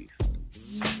Macy's.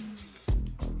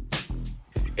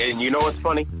 And you know what's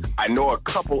funny? I know a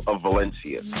couple of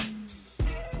Valencias.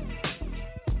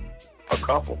 A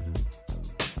couple.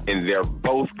 And they're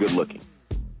both good looking.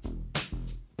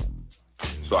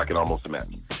 So I can almost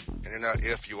imagine. And they're not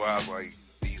FUIs like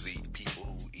these people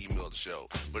who email the show.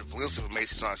 But Valencia from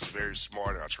Macy's sounds very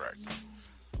smart and attractive.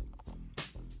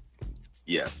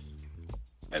 Yes.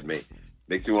 That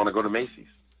makes me want to go to Macy's.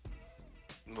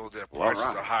 No, their prices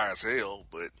are high as hell,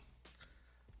 but...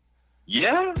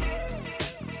 Yeah.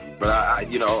 But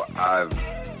I've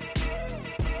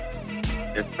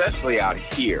especially out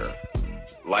here,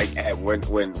 like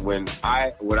when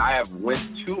I have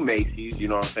went to Macy's, you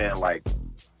know what I'm saying? Like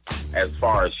as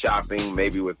far as shopping,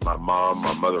 maybe with my mom,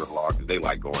 my mother-in-law, because they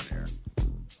like going there.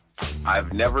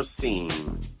 I've never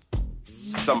seen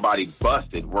somebody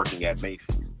busted working at Macy's.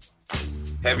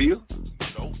 Have you?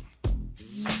 Nope.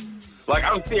 Like,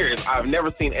 I'm serious. I've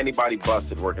never seen anybody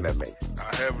busted working at Macy's.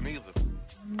 I haven't either.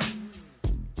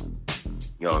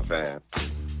 You know what I'm saying?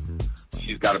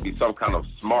 She's got to be some kind of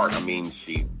smart. I mean,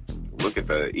 look at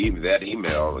that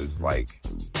email is like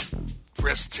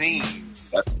pristine.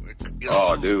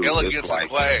 Dude, elegance and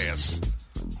class.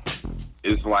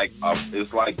 It's like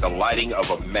the lighting of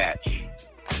a match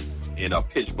in a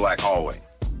pitch black hallway.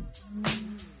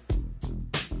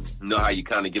 You know how you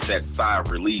kind of get that sigh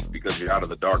of relief because you're out of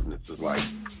the darkness? It's like,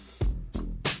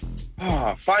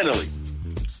 finally.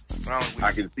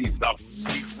 I can see something.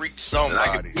 We've reached somebody.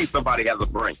 And I can see somebody has a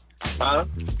brain. Huh?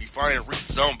 We finally reached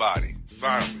somebody.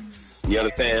 Finally. You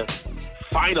understand?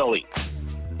 Finally.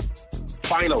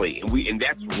 And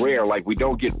that's rare. Like, we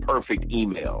don't get perfect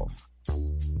emails.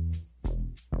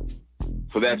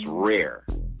 So that's rare.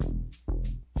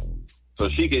 So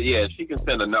she can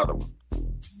send another one.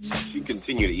 She can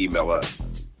continue to email us.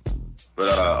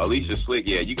 But Alicia Slick,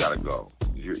 you gotta go.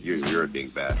 You're a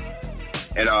dingbat.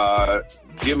 And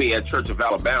Jimmy at Church of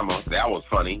Alabama, that was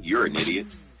funny. You're an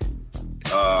idiot.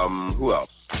 Who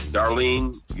else?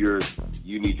 Darlene,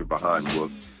 you need your behind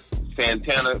whooped.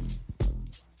 Santana,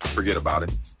 forget about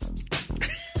it.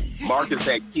 Marcus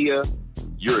at Kia,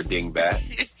 you're a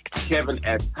dingbat. Kevin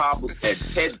at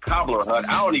Ted Cobbler Hut,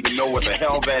 I don't even know what the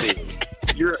hell that is.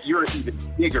 You're an even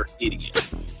bigger idiot.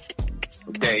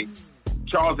 Okay?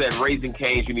 Charles at Raising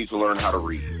Cane's, you need to learn how to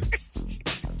read.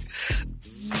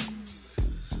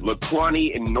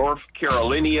 Laquani in North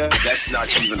Carolina, that's not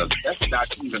even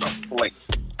a place.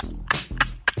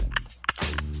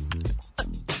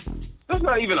 That's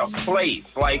not even a place.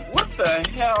 Like, what the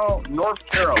hell, North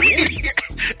Carolina?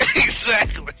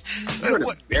 Exactly. You're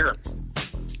What? embarrassing.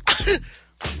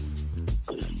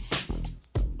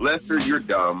 Lester, you're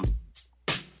dumb.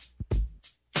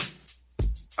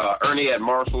 Ernie at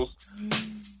Marshall's.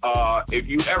 If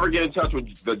you ever get in touch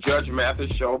with the Judge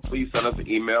Mathis show, please send us an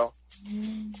email.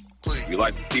 Please. We'd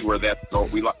like to see where that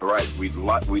goes. We'd love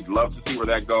to see where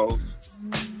that goes.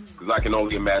 Because I can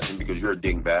only imagine, because you're a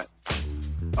dingbat.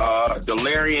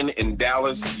 Delarian in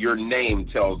Dallas, your name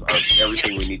tells us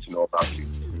everything we need to know about you.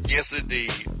 Yes,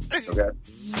 indeed. Okay.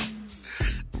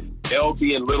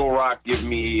 LB in Little Rock, give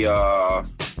me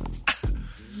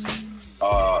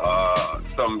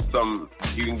some.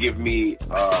 You can give me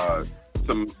a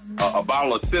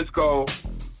bottle of Cisco,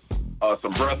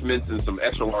 some breath mints, and some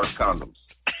extra large condoms.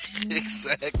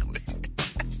 Exactly.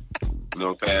 You know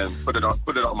what I'm saying? Put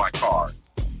it on my card.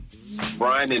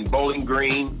 Brian in Bowling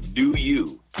Green, do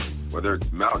you? Whether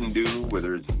it's Mountain Dew,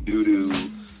 whether it's doo-doo.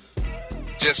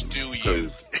 Just do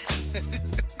you.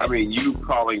 I mean, you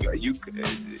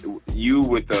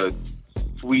with the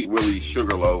Sweet Willie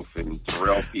Sugarloaf and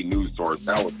Terrell P. News Source,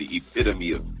 that was the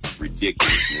epitome of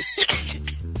ridiculousness.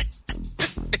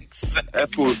 Exactly.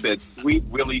 That fool said Sweet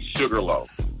Willie Sugarloaf.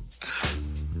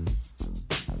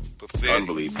 Pathetic.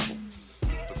 Unbelievable.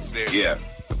 Pathetic. Yeah,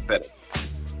 pathetic.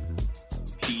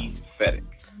 Pathetic.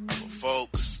 Well,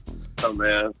 folks. So,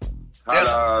 man.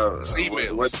 That's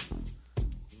emails.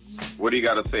 What do you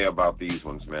got to say about these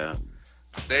ones, man?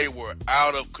 They were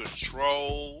out of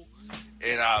control,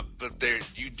 but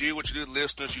you did what you did,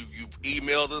 listeners. You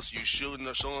emailed us, you showing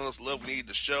us love. We need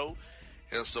the show,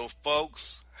 and so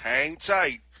folks, hang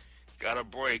tight. Got a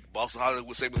break. Boston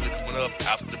Hollywood segment coming up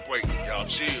after the break. Y'all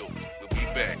chill. We'll be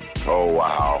back. Oh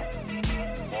wow!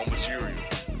 More material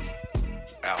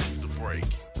after the break.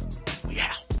 We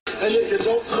out. And if you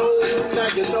don't know, now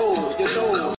you know, you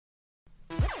know.